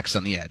 Lou next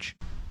on The Edge.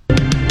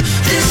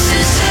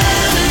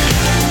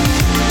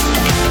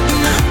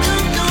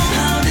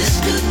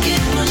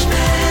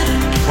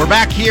 We're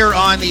back here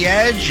on The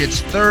Edge. It's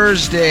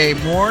Thursday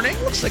morning.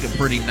 Looks like a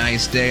pretty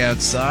nice day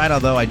outside,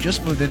 although I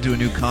just moved into a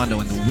new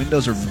condo and the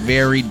windows are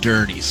very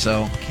dirty,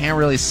 so can't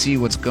really see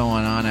what's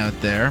going on out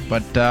there.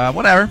 But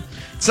whatever.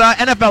 It's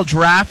NFL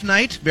draft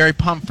night. Very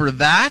pumped for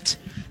that.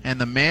 And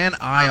the man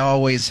I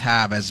always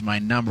have as my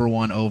number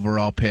 1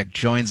 overall pick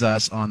joins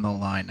us on the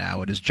line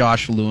now. It is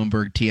Josh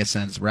Lewenberg,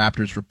 TSN's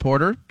Raptors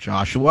reporter.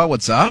 Joshua,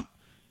 what's up?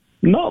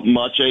 Not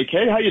much,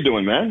 AK. How you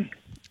doing, man?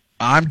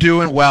 I'm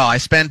doing well. I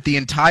spent the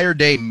entire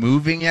day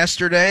moving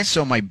yesterday,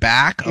 so my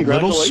back a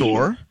little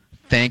sore.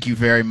 Thank you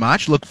very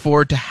much. Look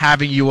forward to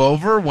having you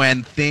over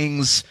when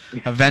things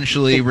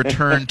eventually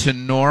return to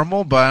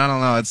normal, but I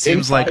don't know. It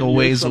seems like a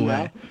ways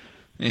away.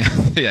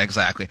 Yeah,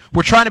 exactly.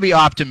 We're trying to be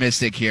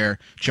optimistic here,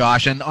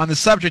 Josh. And on the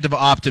subject of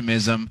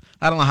optimism,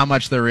 I don't know how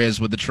much there is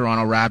with the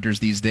Toronto Raptors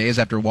these days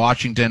after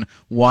Washington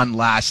won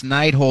last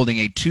night, holding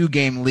a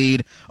 2-game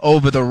lead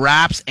over the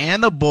Raps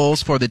and the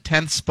Bulls for the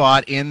 10th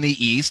spot in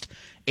the East.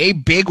 A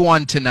big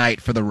one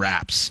tonight for the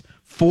Raps.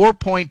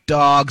 4-point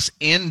dogs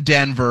in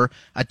Denver,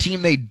 a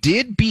team they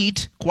did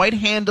beat quite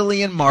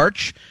handily in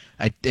March.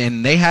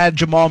 And they had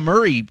Jamal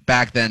Murray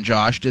back then,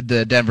 Josh, did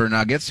the Denver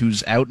Nuggets,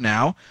 who's out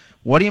now.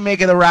 What do you make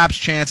of the Raps'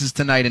 chances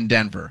tonight in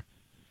Denver?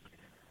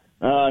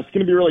 It's going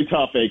to be really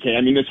tough, AK.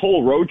 I mean, this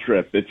whole road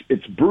trip,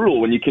 it's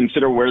brutal when you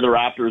consider where the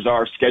Raptors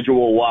are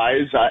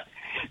schedule-wise.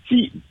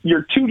 See,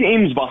 you're 2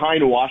 games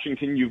behind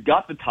Washington. You've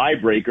got the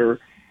tiebreaker.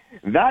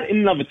 That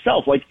in and of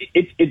itself, like,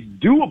 it's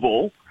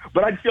doable,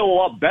 but I'd feel a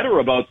lot better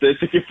about this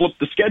if you flip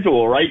the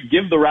schedule, right?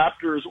 Give the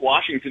Raptors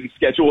Washington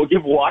schedule,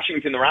 give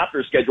Washington the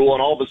Raptors schedule,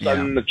 and all of a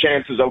sudden the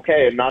chance is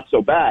okay and not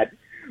so bad.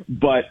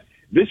 But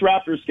this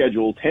Raptors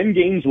schedule, 10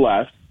 games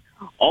left,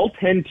 all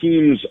 10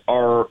 teams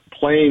are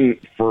playing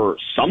for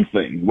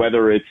something,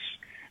 whether it's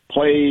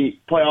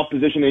playoff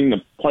positioning, the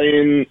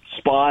play-in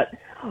spot.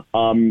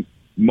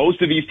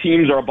 Most of these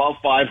teams are above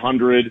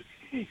 500.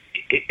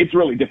 It's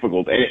really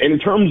difficult. And in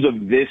terms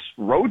of this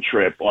road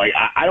trip, like,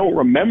 I don't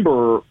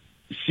remember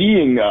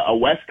seeing a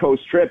West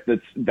Coast trip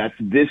that's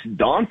this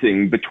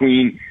daunting,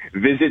 between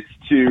visits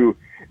to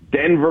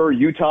Denver,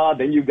 Utah,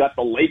 then you've got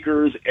the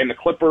Lakers and the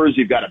Clippers.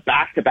 You've got a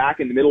back-to-back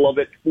in the middle of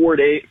it, 4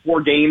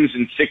 games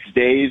in 6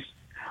 days.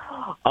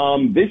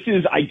 This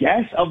is, I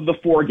guess, of the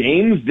 4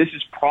 games, this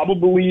is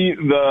probably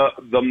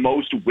the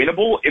most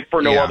winnable, if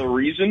for no other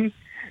reason.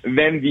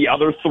 Then the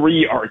other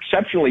 3 are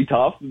exceptionally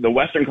tough. The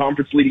Western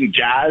Conference leading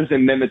Jazz,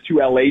 and then the 2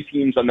 LA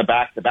teams on the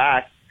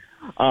back-to-back.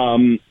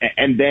 And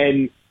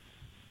then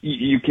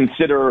you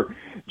consider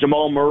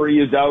Jamal Murray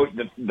is out,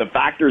 the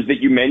factors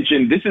that you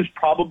mentioned. This is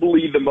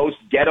probably the most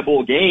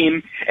gettable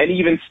game. And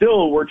even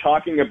still, we're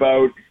talking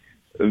about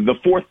the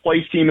 4th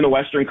place team in the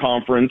Western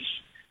Conference,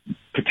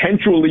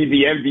 potentially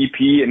the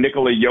MVP and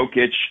Nikola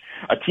Jokic,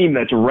 a team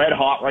that's red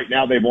hot right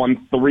now. They've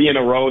won 3 in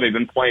a row. They've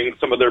been playing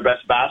some of their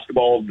best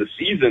basketball of the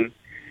season.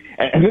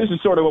 And this is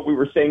sort of what we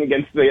were saying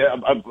against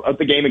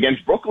the game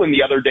against Brooklyn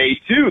the other day,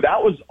 too.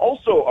 That was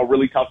also a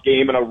really tough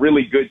game and a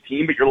really good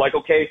team. But you're like,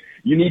 okay,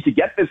 you need to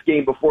get this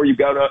game before you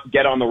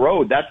get on the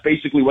road. That's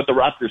basically what the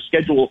Raptors'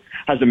 schedule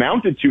has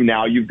amounted to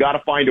now. You've got to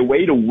find a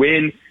way to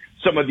win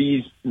some of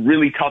these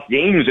really tough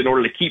games in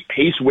order to keep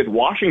pace with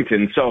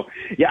Washington. So,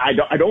 yeah,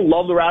 I don't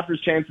love the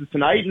Raptors' chances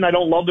tonight, and I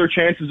don't love their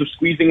chances of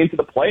squeezing into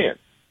the play-in.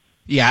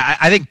 Yeah,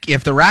 I think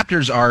if the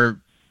Raptors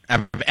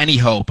have any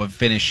hope of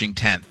finishing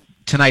 10th,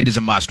 tonight is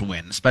a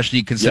must-win,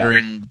 especially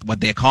considering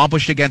what they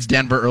accomplished against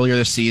Denver earlier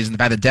this season. The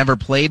fact that Denver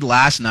played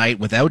last night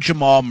without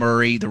Jamal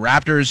Murray. The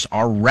Raptors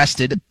are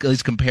rested, at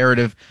least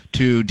comparative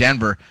to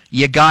Denver.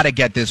 You got to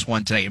get this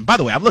one today. And by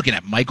the way, I'm looking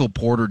at Michael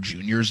Porter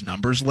Jr.'s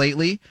numbers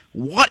lately.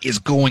 What is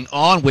going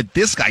on with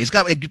this guy? He's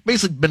got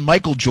basically been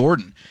Michael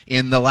Jordan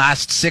in the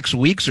last 6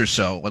 weeks or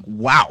so. Like,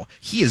 wow,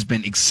 he has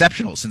been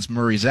exceptional since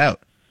Murray's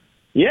out.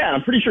 Yeah,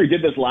 I'm pretty sure he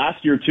did this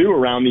last year, too,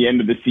 around the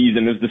end of the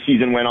season. As the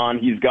season went on,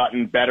 he's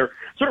gotten better.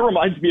 Sort of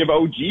reminds me of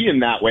OG in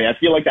that way. I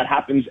feel like that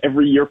happens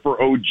every year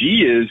for OG,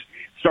 is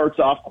starts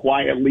off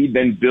quietly,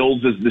 then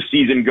builds as the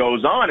season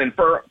goes on. And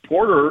for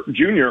Porter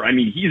Jr., I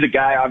mean, he's a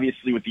guy,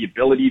 obviously, with the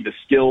ability, the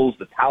skills,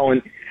 the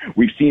talent.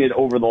 We've seen it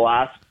over the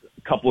last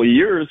couple of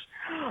years.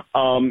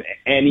 And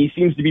he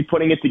seems to be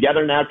putting it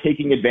together now,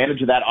 taking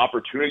advantage of that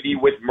opportunity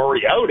with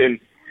Murray out.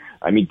 And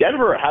I mean,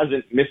 Denver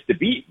hasn't missed a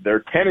beat. They're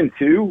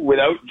 10-2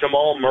 without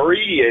Jamal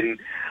Murray, and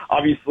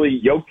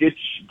obviously Jokic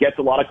gets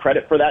a lot of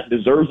credit for that,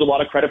 deserves a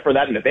lot of credit for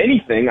that. And if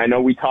anything, I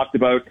know we talked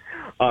about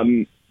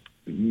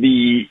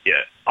the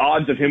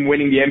odds of him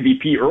winning the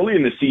MVP early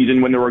in the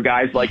season when there were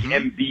guys like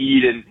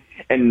Embiid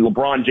and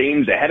LeBron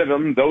James ahead of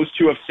him. Those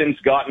two have since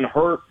gotten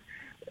hurt.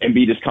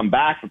 Embiid has come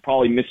back, but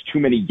probably missed too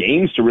many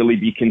games to really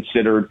be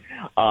considered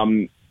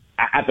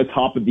at the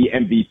top of the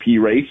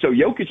MVP race. So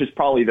Jokic is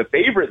probably the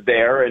favorite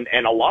there, and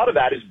a lot of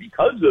that is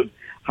because of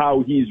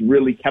how he's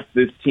really kept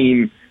this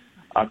team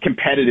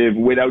competitive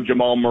without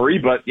Jamal Murray.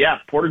 But yeah,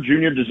 Porter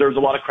Jr. deserves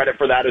a lot of credit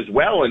for that as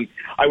well. And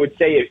I would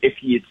say if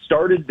he had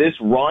started this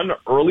run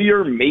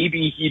earlier,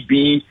 maybe he'd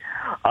be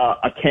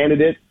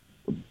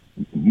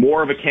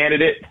more of a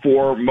candidate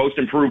for most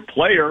improved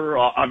player.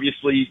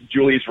 Obviously,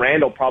 Julius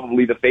Randle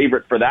probably the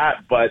favorite for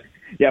that. But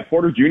yeah,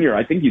 Porter Jr.,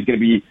 I think he's going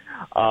to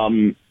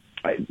be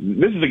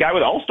this is a guy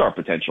with all-star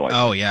potential.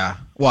 Oh, yeah.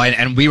 Well,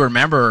 and we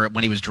remember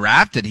when he was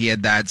drafted, he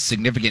had that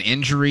significant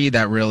injury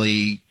that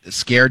really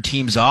scared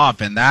teams off,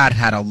 and that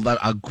had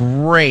a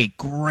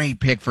great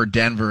pick for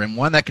Denver, and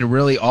one that could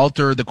really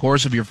alter the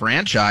course of your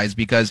franchise,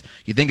 because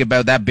you think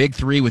about that big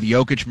three with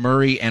Jokic,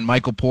 Murray, and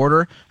Michael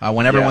Porter.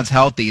 When everyone's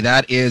healthy,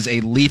 that is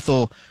a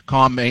lethal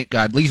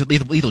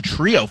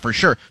trio for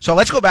sure. So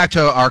let's go back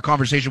to our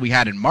conversation we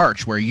had in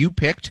March, where you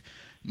picked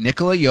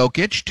Nikola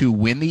Jokic to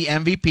win the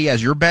MVP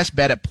as your best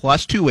bet at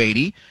plus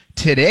 280.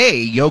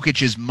 Today,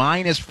 Jokic is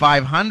minus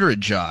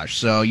 500, Josh.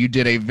 So you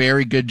did a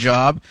very good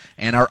job,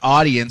 and our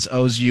audience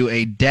owes you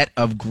a debt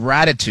of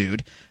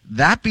gratitude.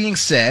 That being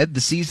said, the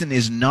season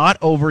is not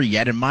over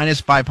yet, and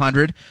minus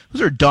 500,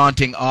 those are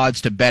daunting odds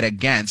to bet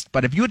against.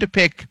 But if you had to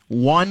pick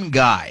one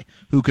guy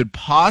who could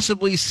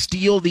possibly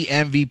steal the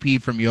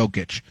MVP from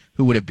Jokic,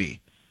 who would it be?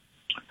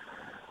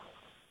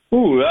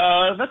 Ooh,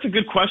 that's a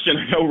good question.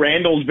 I know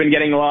Randall's been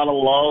getting a lot of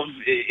love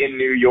in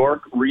New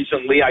York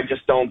recently. I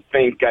just don't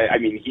think, I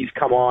mean, he's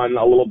come on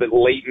a little bit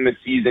late in the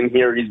season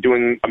here. He's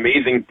doing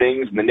amazing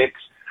things. The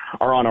Knicks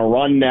are on a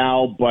run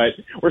now, but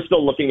we're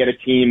still looking at a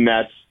team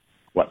that's,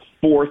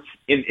 fourth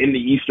in the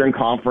Eastern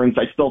Conference.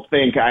 I still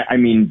think, I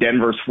mean,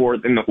 Denver's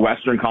fourth in the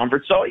Western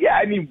Conference. So, yeah,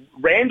 I mean,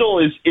 Randall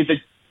is a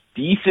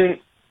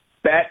decent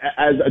bet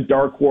as a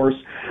dark horse.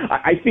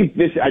 I think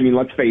this, I mean,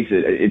 let's face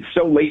it, it's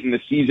so late in the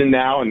season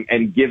now,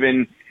 and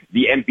given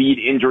the Embiid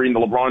injury and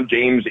the LeBron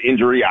James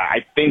injury,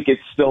 I think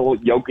it's still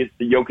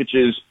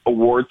Jokic's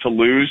award to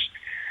lose.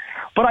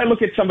 But I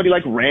look at somebody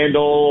like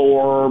Randall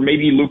or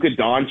maybe Luka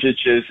Doncic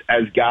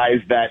as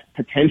guys that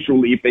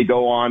potentially, if they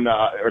go on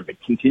or they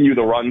continue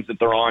the runs that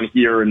they're on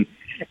here, and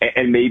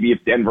maybe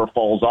if Denver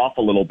falls off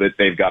a little bit,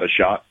 they've got a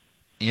shot.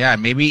 Yeah,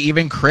 maybe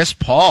even Chris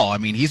Paul. I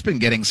mean, he's been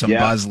getting some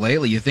buzz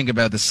lately. You think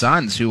about the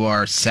Suns, who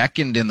are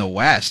second in the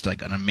West,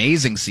 like an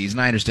amazing season.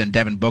 I understand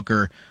Devin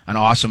Booker, an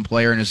awesome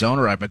player in his own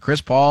right, but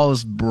Chris Paul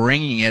is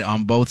bringing it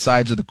on both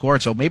sides of the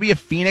court. So maybe if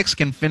Phoenix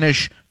can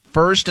finish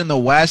first in the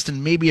West,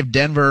 and maybe if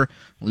Denver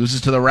loses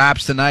to the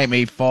Raps tonight,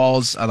 maybe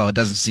falls, although it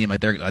doesn't seem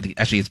like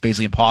actually it's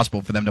basically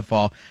impossible for them to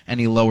fall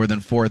any lower than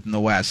fourth in the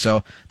West.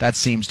 So that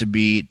seems to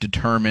be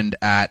determined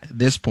at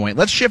this point.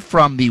 Let's shift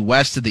from the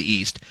West to the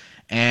East.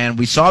 And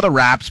we saw the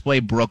Raps play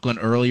Brooklyn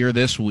earlier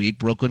this week.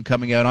 Brooklyn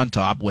coming out on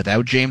top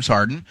without James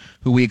Harden,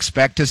 who we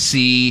expect to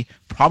see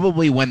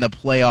probably when the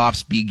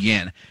playoffs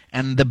begin.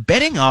 And the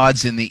betting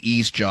odds in the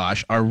East,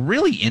 Josh, are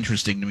really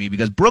interesting to me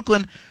because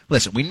Brooklyn,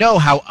 listen, we know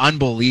how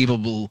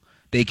unbelievable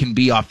they can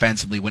be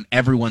offensively when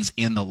everyone's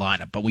in the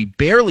lineup, but we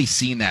barely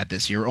seen that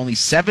this year. Only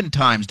 7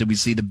 times did we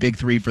see the big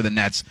three for the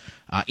Nets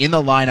in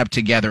the lineup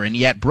together, and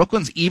yet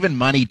Brooklyn's even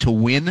money to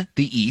win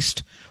the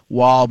East,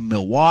 while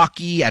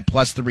Milwaukee at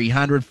plus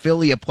 300,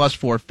 Philly at plus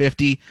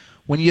 450.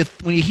 When you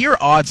hear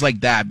odds like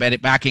that,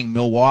 backing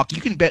Milwaukee,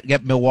 you can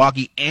get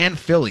Milwaukee and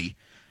Philly,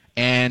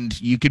 and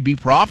you could be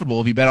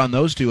profitable if you bet on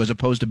those two as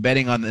opposed to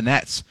betting on the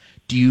Nets.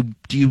 Are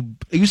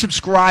you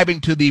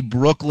subscribing to the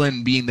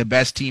Brooklyn being the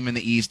best team in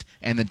the East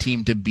and the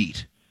team to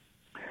beat?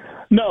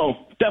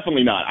 No,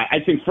 definitely not. I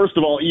think, first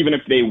of all, even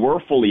if they were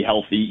fully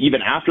healthy,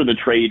 even after the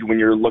trade, when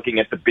you're looking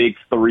at the big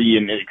three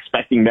and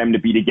expecting them to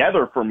be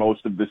together for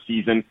most of the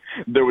season,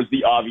 there was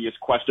the obvious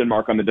question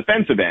mark on the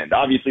defensive end.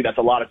 Obviously, that's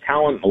a lot of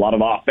talent, a lot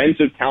of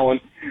offensive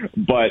talent,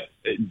 but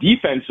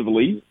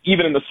defensively,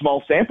 even in the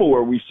small sample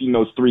where we've seen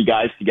those three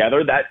guys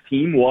together, that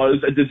team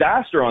was a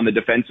disaster on the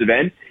defensive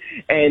end.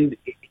 And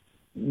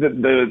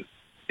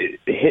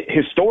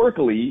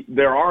historically,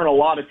 there aren't a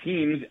lot of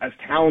teams as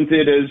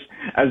talented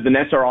as the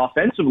Nets are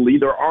offensively.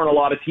 There aren't a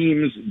lot of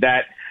teams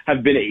that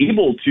have been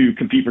able to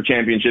compete for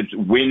championships,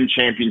 win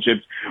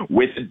championships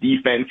with a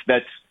defense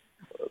that's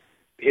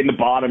in the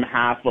bottom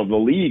half of the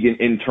league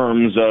in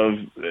terms of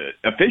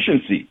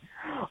efficiency.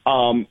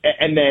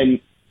 And then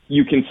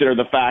you consider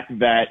the fact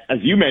that, as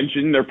you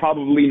mentioned, they're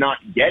probably not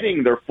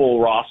getting their full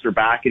roster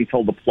back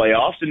until the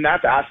playoffs, and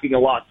that's asking a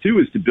lot, too,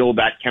 is to build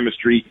that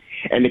chemistry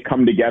and to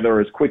come together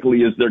as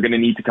quickly as they're going to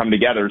need to come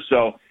together.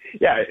 So,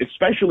 yeah,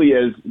 especially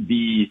as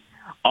the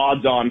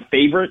odds-on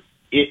favorite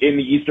in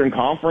the Eastern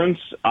Conference,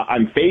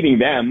 I'm fading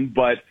them,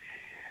 but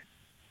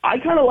I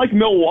kind of like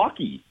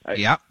Milwaukee.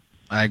 Yeah,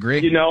 I agree.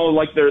 You know,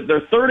 like they're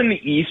third in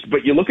the East,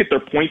 but you look at their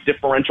point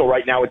differential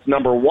right now, it's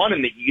number one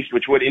in the East,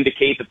 which would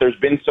indicate that there's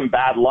been some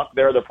bad luck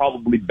there. They're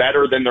probably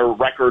better than their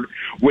record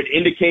would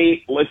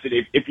indicate. Listen,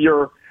 if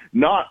you're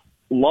not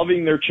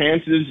loving their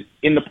chances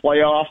in the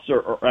playoffs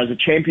or as a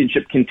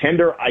championship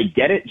contender, I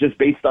get it, just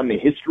based on the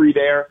history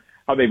there,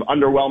 how they've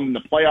underwhelmed in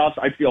the playoffs.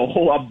 I feel a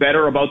whole lot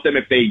better about them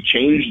if they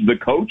changed the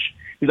coach,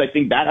 because I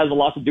think that has a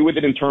lot to do with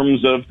it in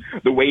terms of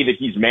the way that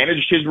he's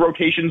managed his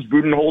rotations,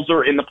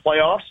 Budenholzer, in the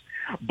playoffs.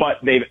 But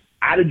they've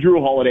added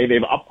Drew Holiday.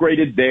 They've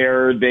upgraded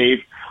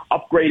they've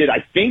upgraded,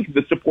 I think,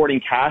 the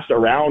supporting cast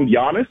around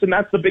Giannis, and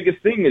that's the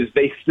biggest thing is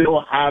they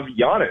still have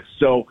Giannis.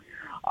 So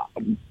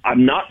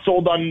I'm not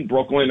sold on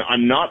Brooklyn.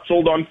 I'm not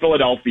sold on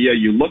Philadelphia.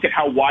 You look at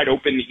how wide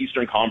open the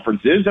Eastern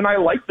Conference is, and I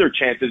like their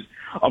chances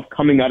of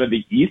coming out of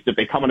the East. If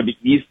they come out of the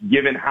East,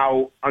 given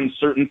how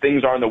uncertain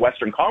things are in the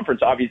Western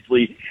Conference,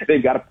 obviously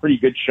they've got a pretty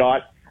good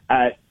shot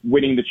at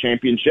winning the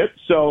championship.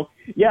 So,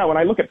 yeah, when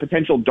I look at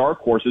potential dark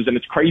horses, and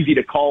it's crazy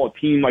to call a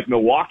team like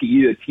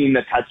Milwaukee, a team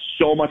that's had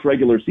so much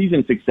regular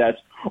season success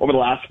over the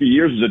last few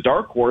years, as a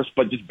dark horse,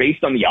 but just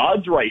based on the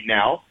odds right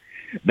now,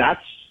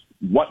 that's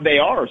what they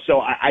are. So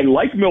I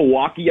like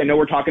Milwaukee. I know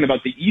we're talking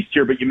about the East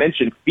here, but you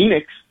mentioned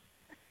Phoenix,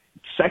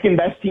 second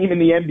best team in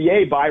the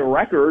NBA by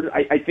record.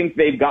 I think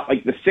they've got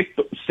like the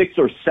sixth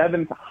or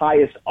seventh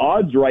highest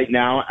odds right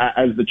now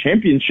as the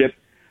championship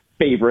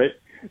favorite.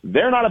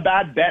 They're not a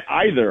bad bet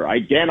either.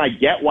 Again, I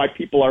get why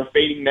people are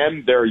fading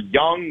them. They're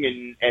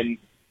young, and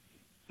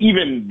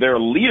even their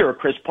leader,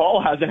 Chris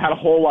Paul, hasn't had a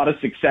whole lot of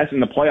success in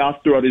the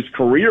playoffs throughout his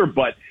career,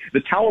 but the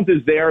talent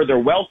is there. They're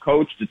well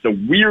coached. It's a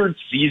weird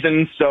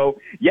season. So,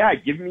 yeah,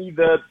 give me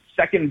the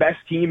second best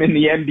team in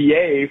the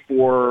NBA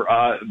for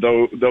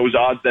those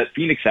odds that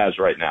Phoenix has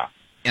right now.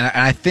 And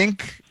I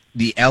think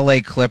the LA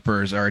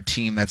Clippers are a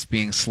team that's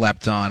being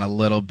slept on a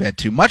little bit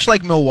too. Much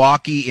like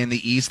Milwaukee in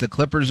the East, the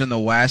Clippers in the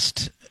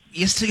West.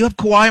 You have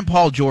Kawhi and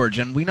Paul George,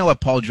 and we know what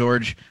Paul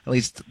George, at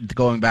least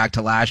going back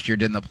to last year,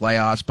 did in the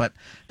playoffs. But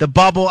the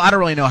bubble, I don't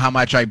really know how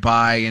much I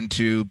buy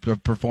into the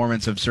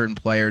performance of certain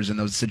players in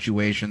those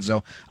situations.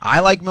 So I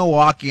like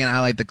Milwaukee, and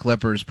I like the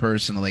Clippers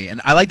personally. And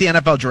I like the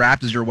NFL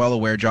draft, as you're well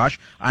aware, Josh.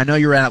 I know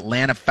you're an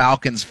Atlanta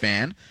Falcons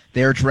fan.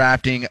 They're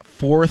drafting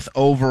 4th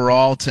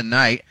overall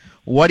tonight.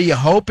 What are you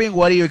hoping?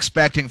 What are you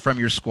expecting from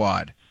your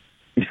squad?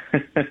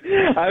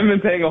 I haven't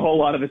been paying a whole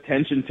lot of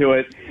attention to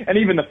it, and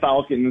even the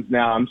Falcons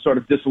now, I'm sort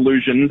of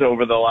disillusioned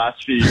over the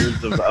last few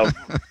years of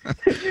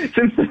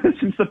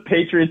since the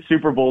Patriots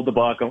Super Bowl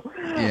debacle.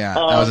 Yeah,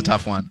 that was a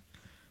tough one.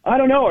 I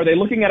don't know. Are they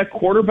looking at a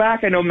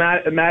quarterback? I know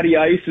Matty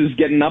Ice is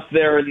getting up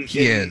there in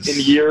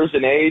years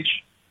and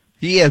age.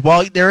 He is.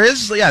 Well, there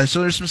is. Yeah,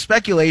 so there's some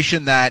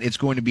speculation that it's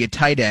going to be a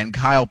tight end,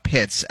 Kyle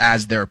Pitts,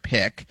 as their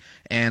pick,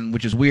 and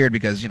which is weird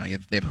because they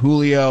have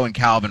Julio and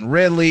Calvin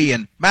Ridley,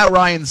 and Matt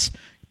Ryan's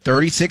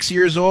 36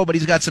 years old, but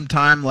he's got some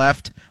time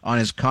left on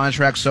his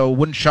contract, so it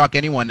wouldn't shock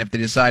anyone if they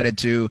decided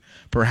to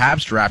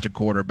perhaps draft a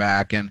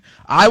quarterback. And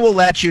I will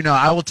let you know,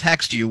 I will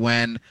text you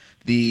when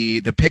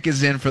the pick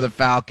is in for the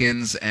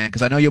Falcons, and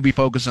because I know you'll be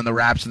focused on the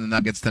Raps and the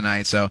Nuggets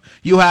tonight, so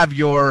you have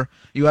your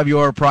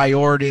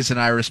priorities, and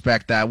I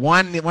respect that.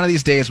 One of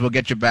these days we'll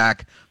get you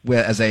back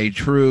as a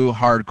true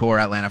hardcore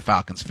Atlanta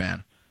Falcons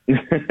fan.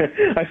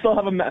 I still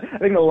have I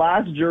think the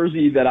last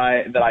jersey that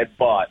I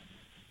bought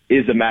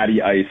is a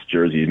Matty Ice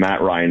jersey,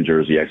 Matt Ryan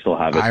jersey. I still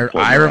have it.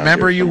 I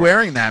remember you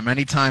wearing that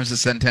many times at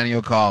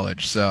Centennial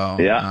College. So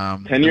yeah,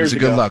 10 years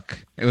ago. It was a good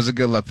look. It was a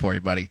good look for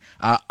you, buddy.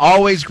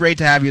 Always great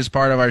to have you as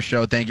part of our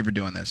show. Thank you for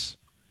doing this.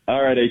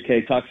 All right,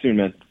 AK. Talk soon,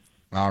 man.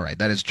 All right.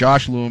 That is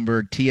Josh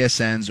Lewenberg,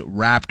 TSN's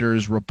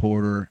Raptors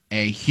reporter.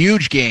 A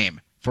huge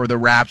game for the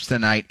Raps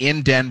tonight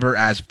in Denver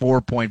as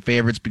 4-point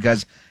favorites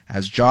because,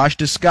 as Josh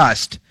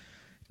discussed,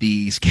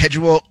 the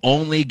schedule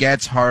only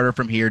gets harder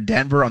from here.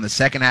 Denver on the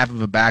second half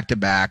of a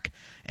back-to-back.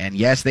 And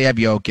yes, they have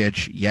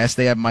Jokic. Yes,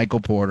 they have Michael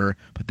Porter.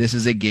 But this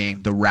is a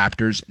game the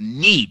Raptors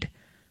need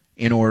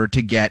in order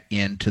to get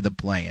into the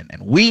play-in.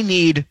 And we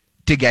need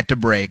to get to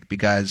break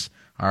because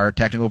our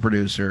technical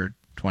producer,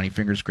 20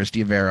 Fingers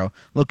Christy Avero,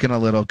 looking a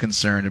little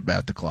concerned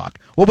about the clock.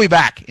 We'll be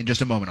back in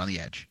just a moment on The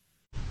Edge.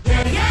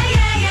 Yeah, yeah,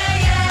 yeah, yeah,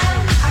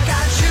 yeah. I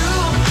got you.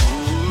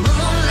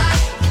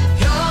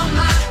 Moonlight, you're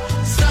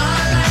my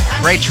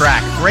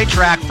starlight. Great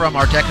track from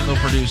our technical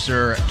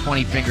producer,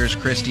 20 Fingers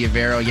Christy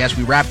Avero. Yes,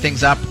 we wrap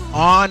things up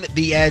on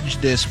The Edge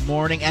this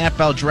morning.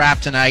 NFL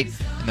draft tonight,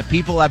 and the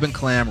people have been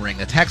clamoring.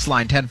 The text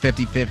line,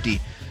 105050.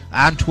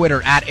 On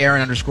Twitter, at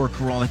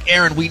Aaron_Karolnik.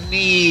 Aaron, we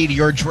need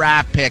your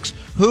draft picks.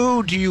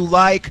 Who do you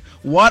like?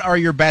 What are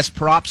your best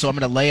props? So I'm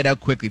going to lay it out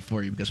quickly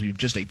for you because we have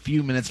just a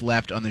few minutes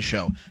left on the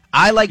show.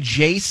 I like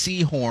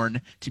J.C. Horn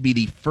to be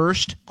the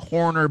first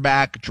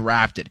cornerback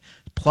drafted.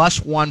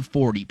 Plus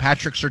 140.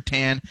 Patrick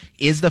Surtain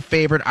is the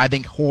favorite. I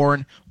think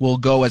Horn will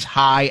go as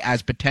high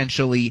as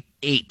potentially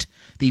 8.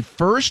 The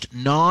first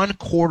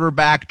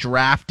non-quarterback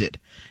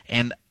drafted.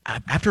 And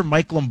after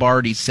Mike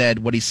Lombardi said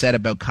what he said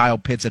about Kyle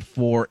Pitts at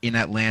 4 in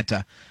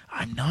Atlanta,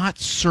 I'm not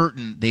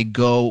certain they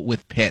go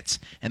with Pitts.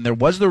 And there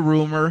was the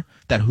rumor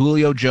that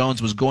Julio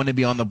Jones was going to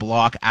be on the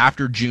block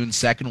after June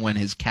 2nd when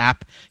his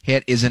cap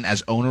hit isn't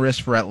as onerous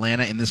for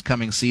Atlanta in this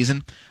coming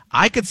season.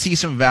 I could see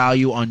some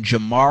value on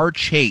Jamar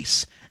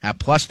Chase at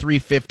plus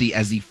 350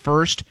 as the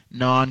first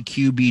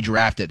non-QB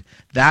drafted.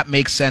 That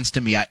makes sense to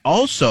me. I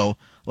also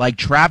like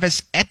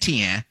Travis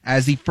Etienne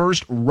as the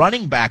first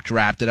running back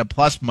drafted at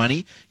plus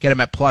money. Get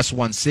him at plus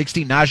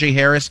 160. Najee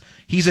Harris,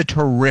 he's a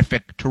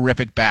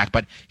terrific back.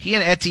 But he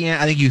and Etienne,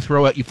 I think you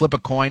flip a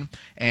coin,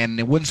 and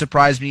it wouldn't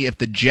surprise me if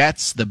the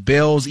Jets, the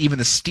Bills, even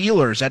the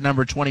Steelers at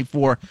number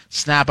 24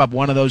 snap up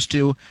one of those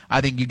two. I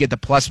think you get the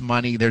plus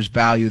money. There's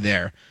value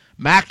there.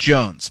 Mac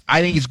Jones, I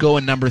think he's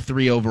going number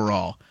 3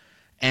 overall.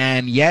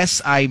 And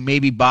yes, I may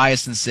be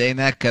biased in saying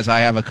that because I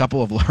have a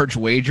couple of large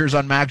wagers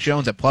on Mac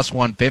Jones at plus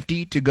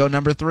 150 to go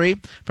number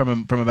 3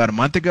 from about a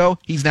month ago.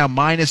 He's now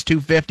minus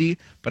 250,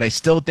 but I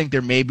still think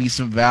there may be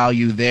some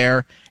value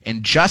there.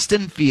 And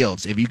Justin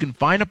Fields, if you can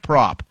find a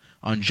prop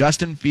on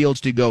Justin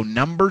Fields to go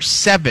number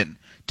 7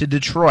 to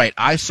Detroit,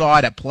 I saw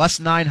it at plus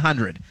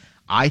 900.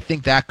 I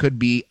think that could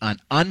be an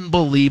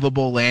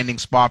unbelievable landing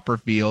spot for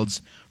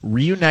Fields.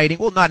 Reuniting,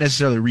 well, not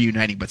necessarily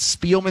reuniting, but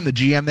Spielman, the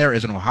GM there,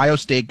 is an Ohio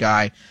State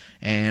guy.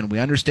 And we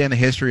understand the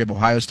history of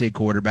Ohio State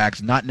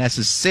quarterbacks, not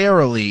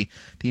necessarily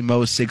the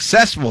most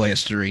successful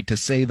history, to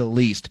say the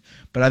least.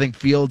 But I think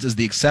Fields is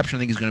the exception. I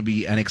think he's going to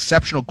be an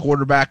exceptional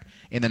quarterback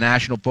in the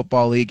National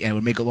Football League, and it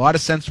would make a lot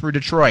of sense for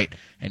Detroit.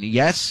 And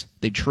yes,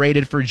 they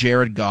traded for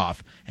Jared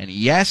Goff. And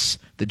yes,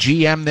 the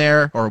GM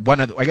there, or the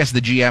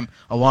GM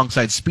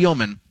alongside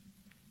Spielman,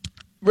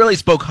 really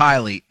spoke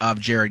highly of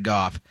Jared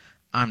Goff.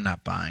 I'm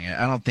not buying it.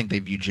 I don't think they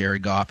view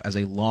Jared Goff as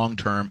a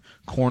long-term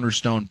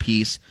cornerstone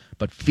piece,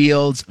 but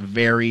Fields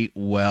very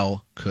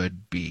well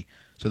could be.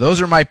 So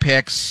those are my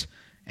picks,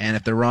 and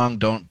if they're wrong,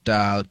 don't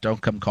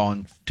come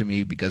calling to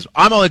me because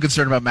I'm only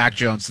concerned about Mac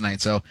Jones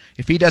tonight. So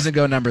if he doesn't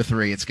go number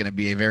 3, it's going to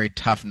be a very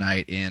tough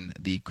night in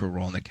the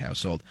Karolnik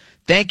household.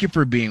 Thank you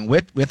for being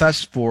with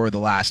us for the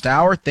last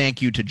hour.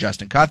 Thank you to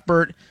Justin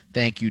Cuthbert.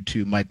 Thank you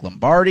to Mike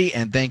Lombardi,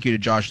 and thank you to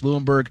Josh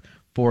Lewinberg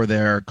for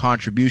their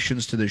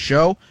contributions to the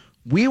show.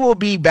 We will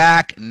be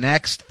back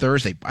next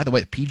Thursday. By the way,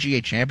 the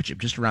PGA Championship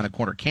just around the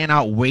corner.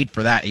 Cannot wait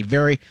for that. A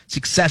very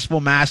successful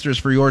Masters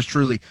for yours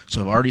truly.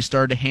 So I've already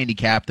started to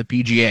handicap the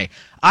PGA.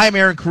 I am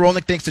Aaron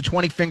Karolnik. Thanks to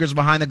 20 Fingers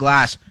Behind the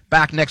Glass.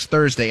 Back next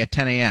Thursday at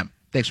 10 a.m.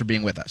 Thanks for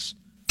being with us.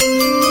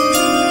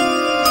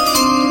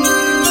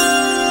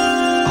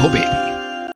 Oh, baby.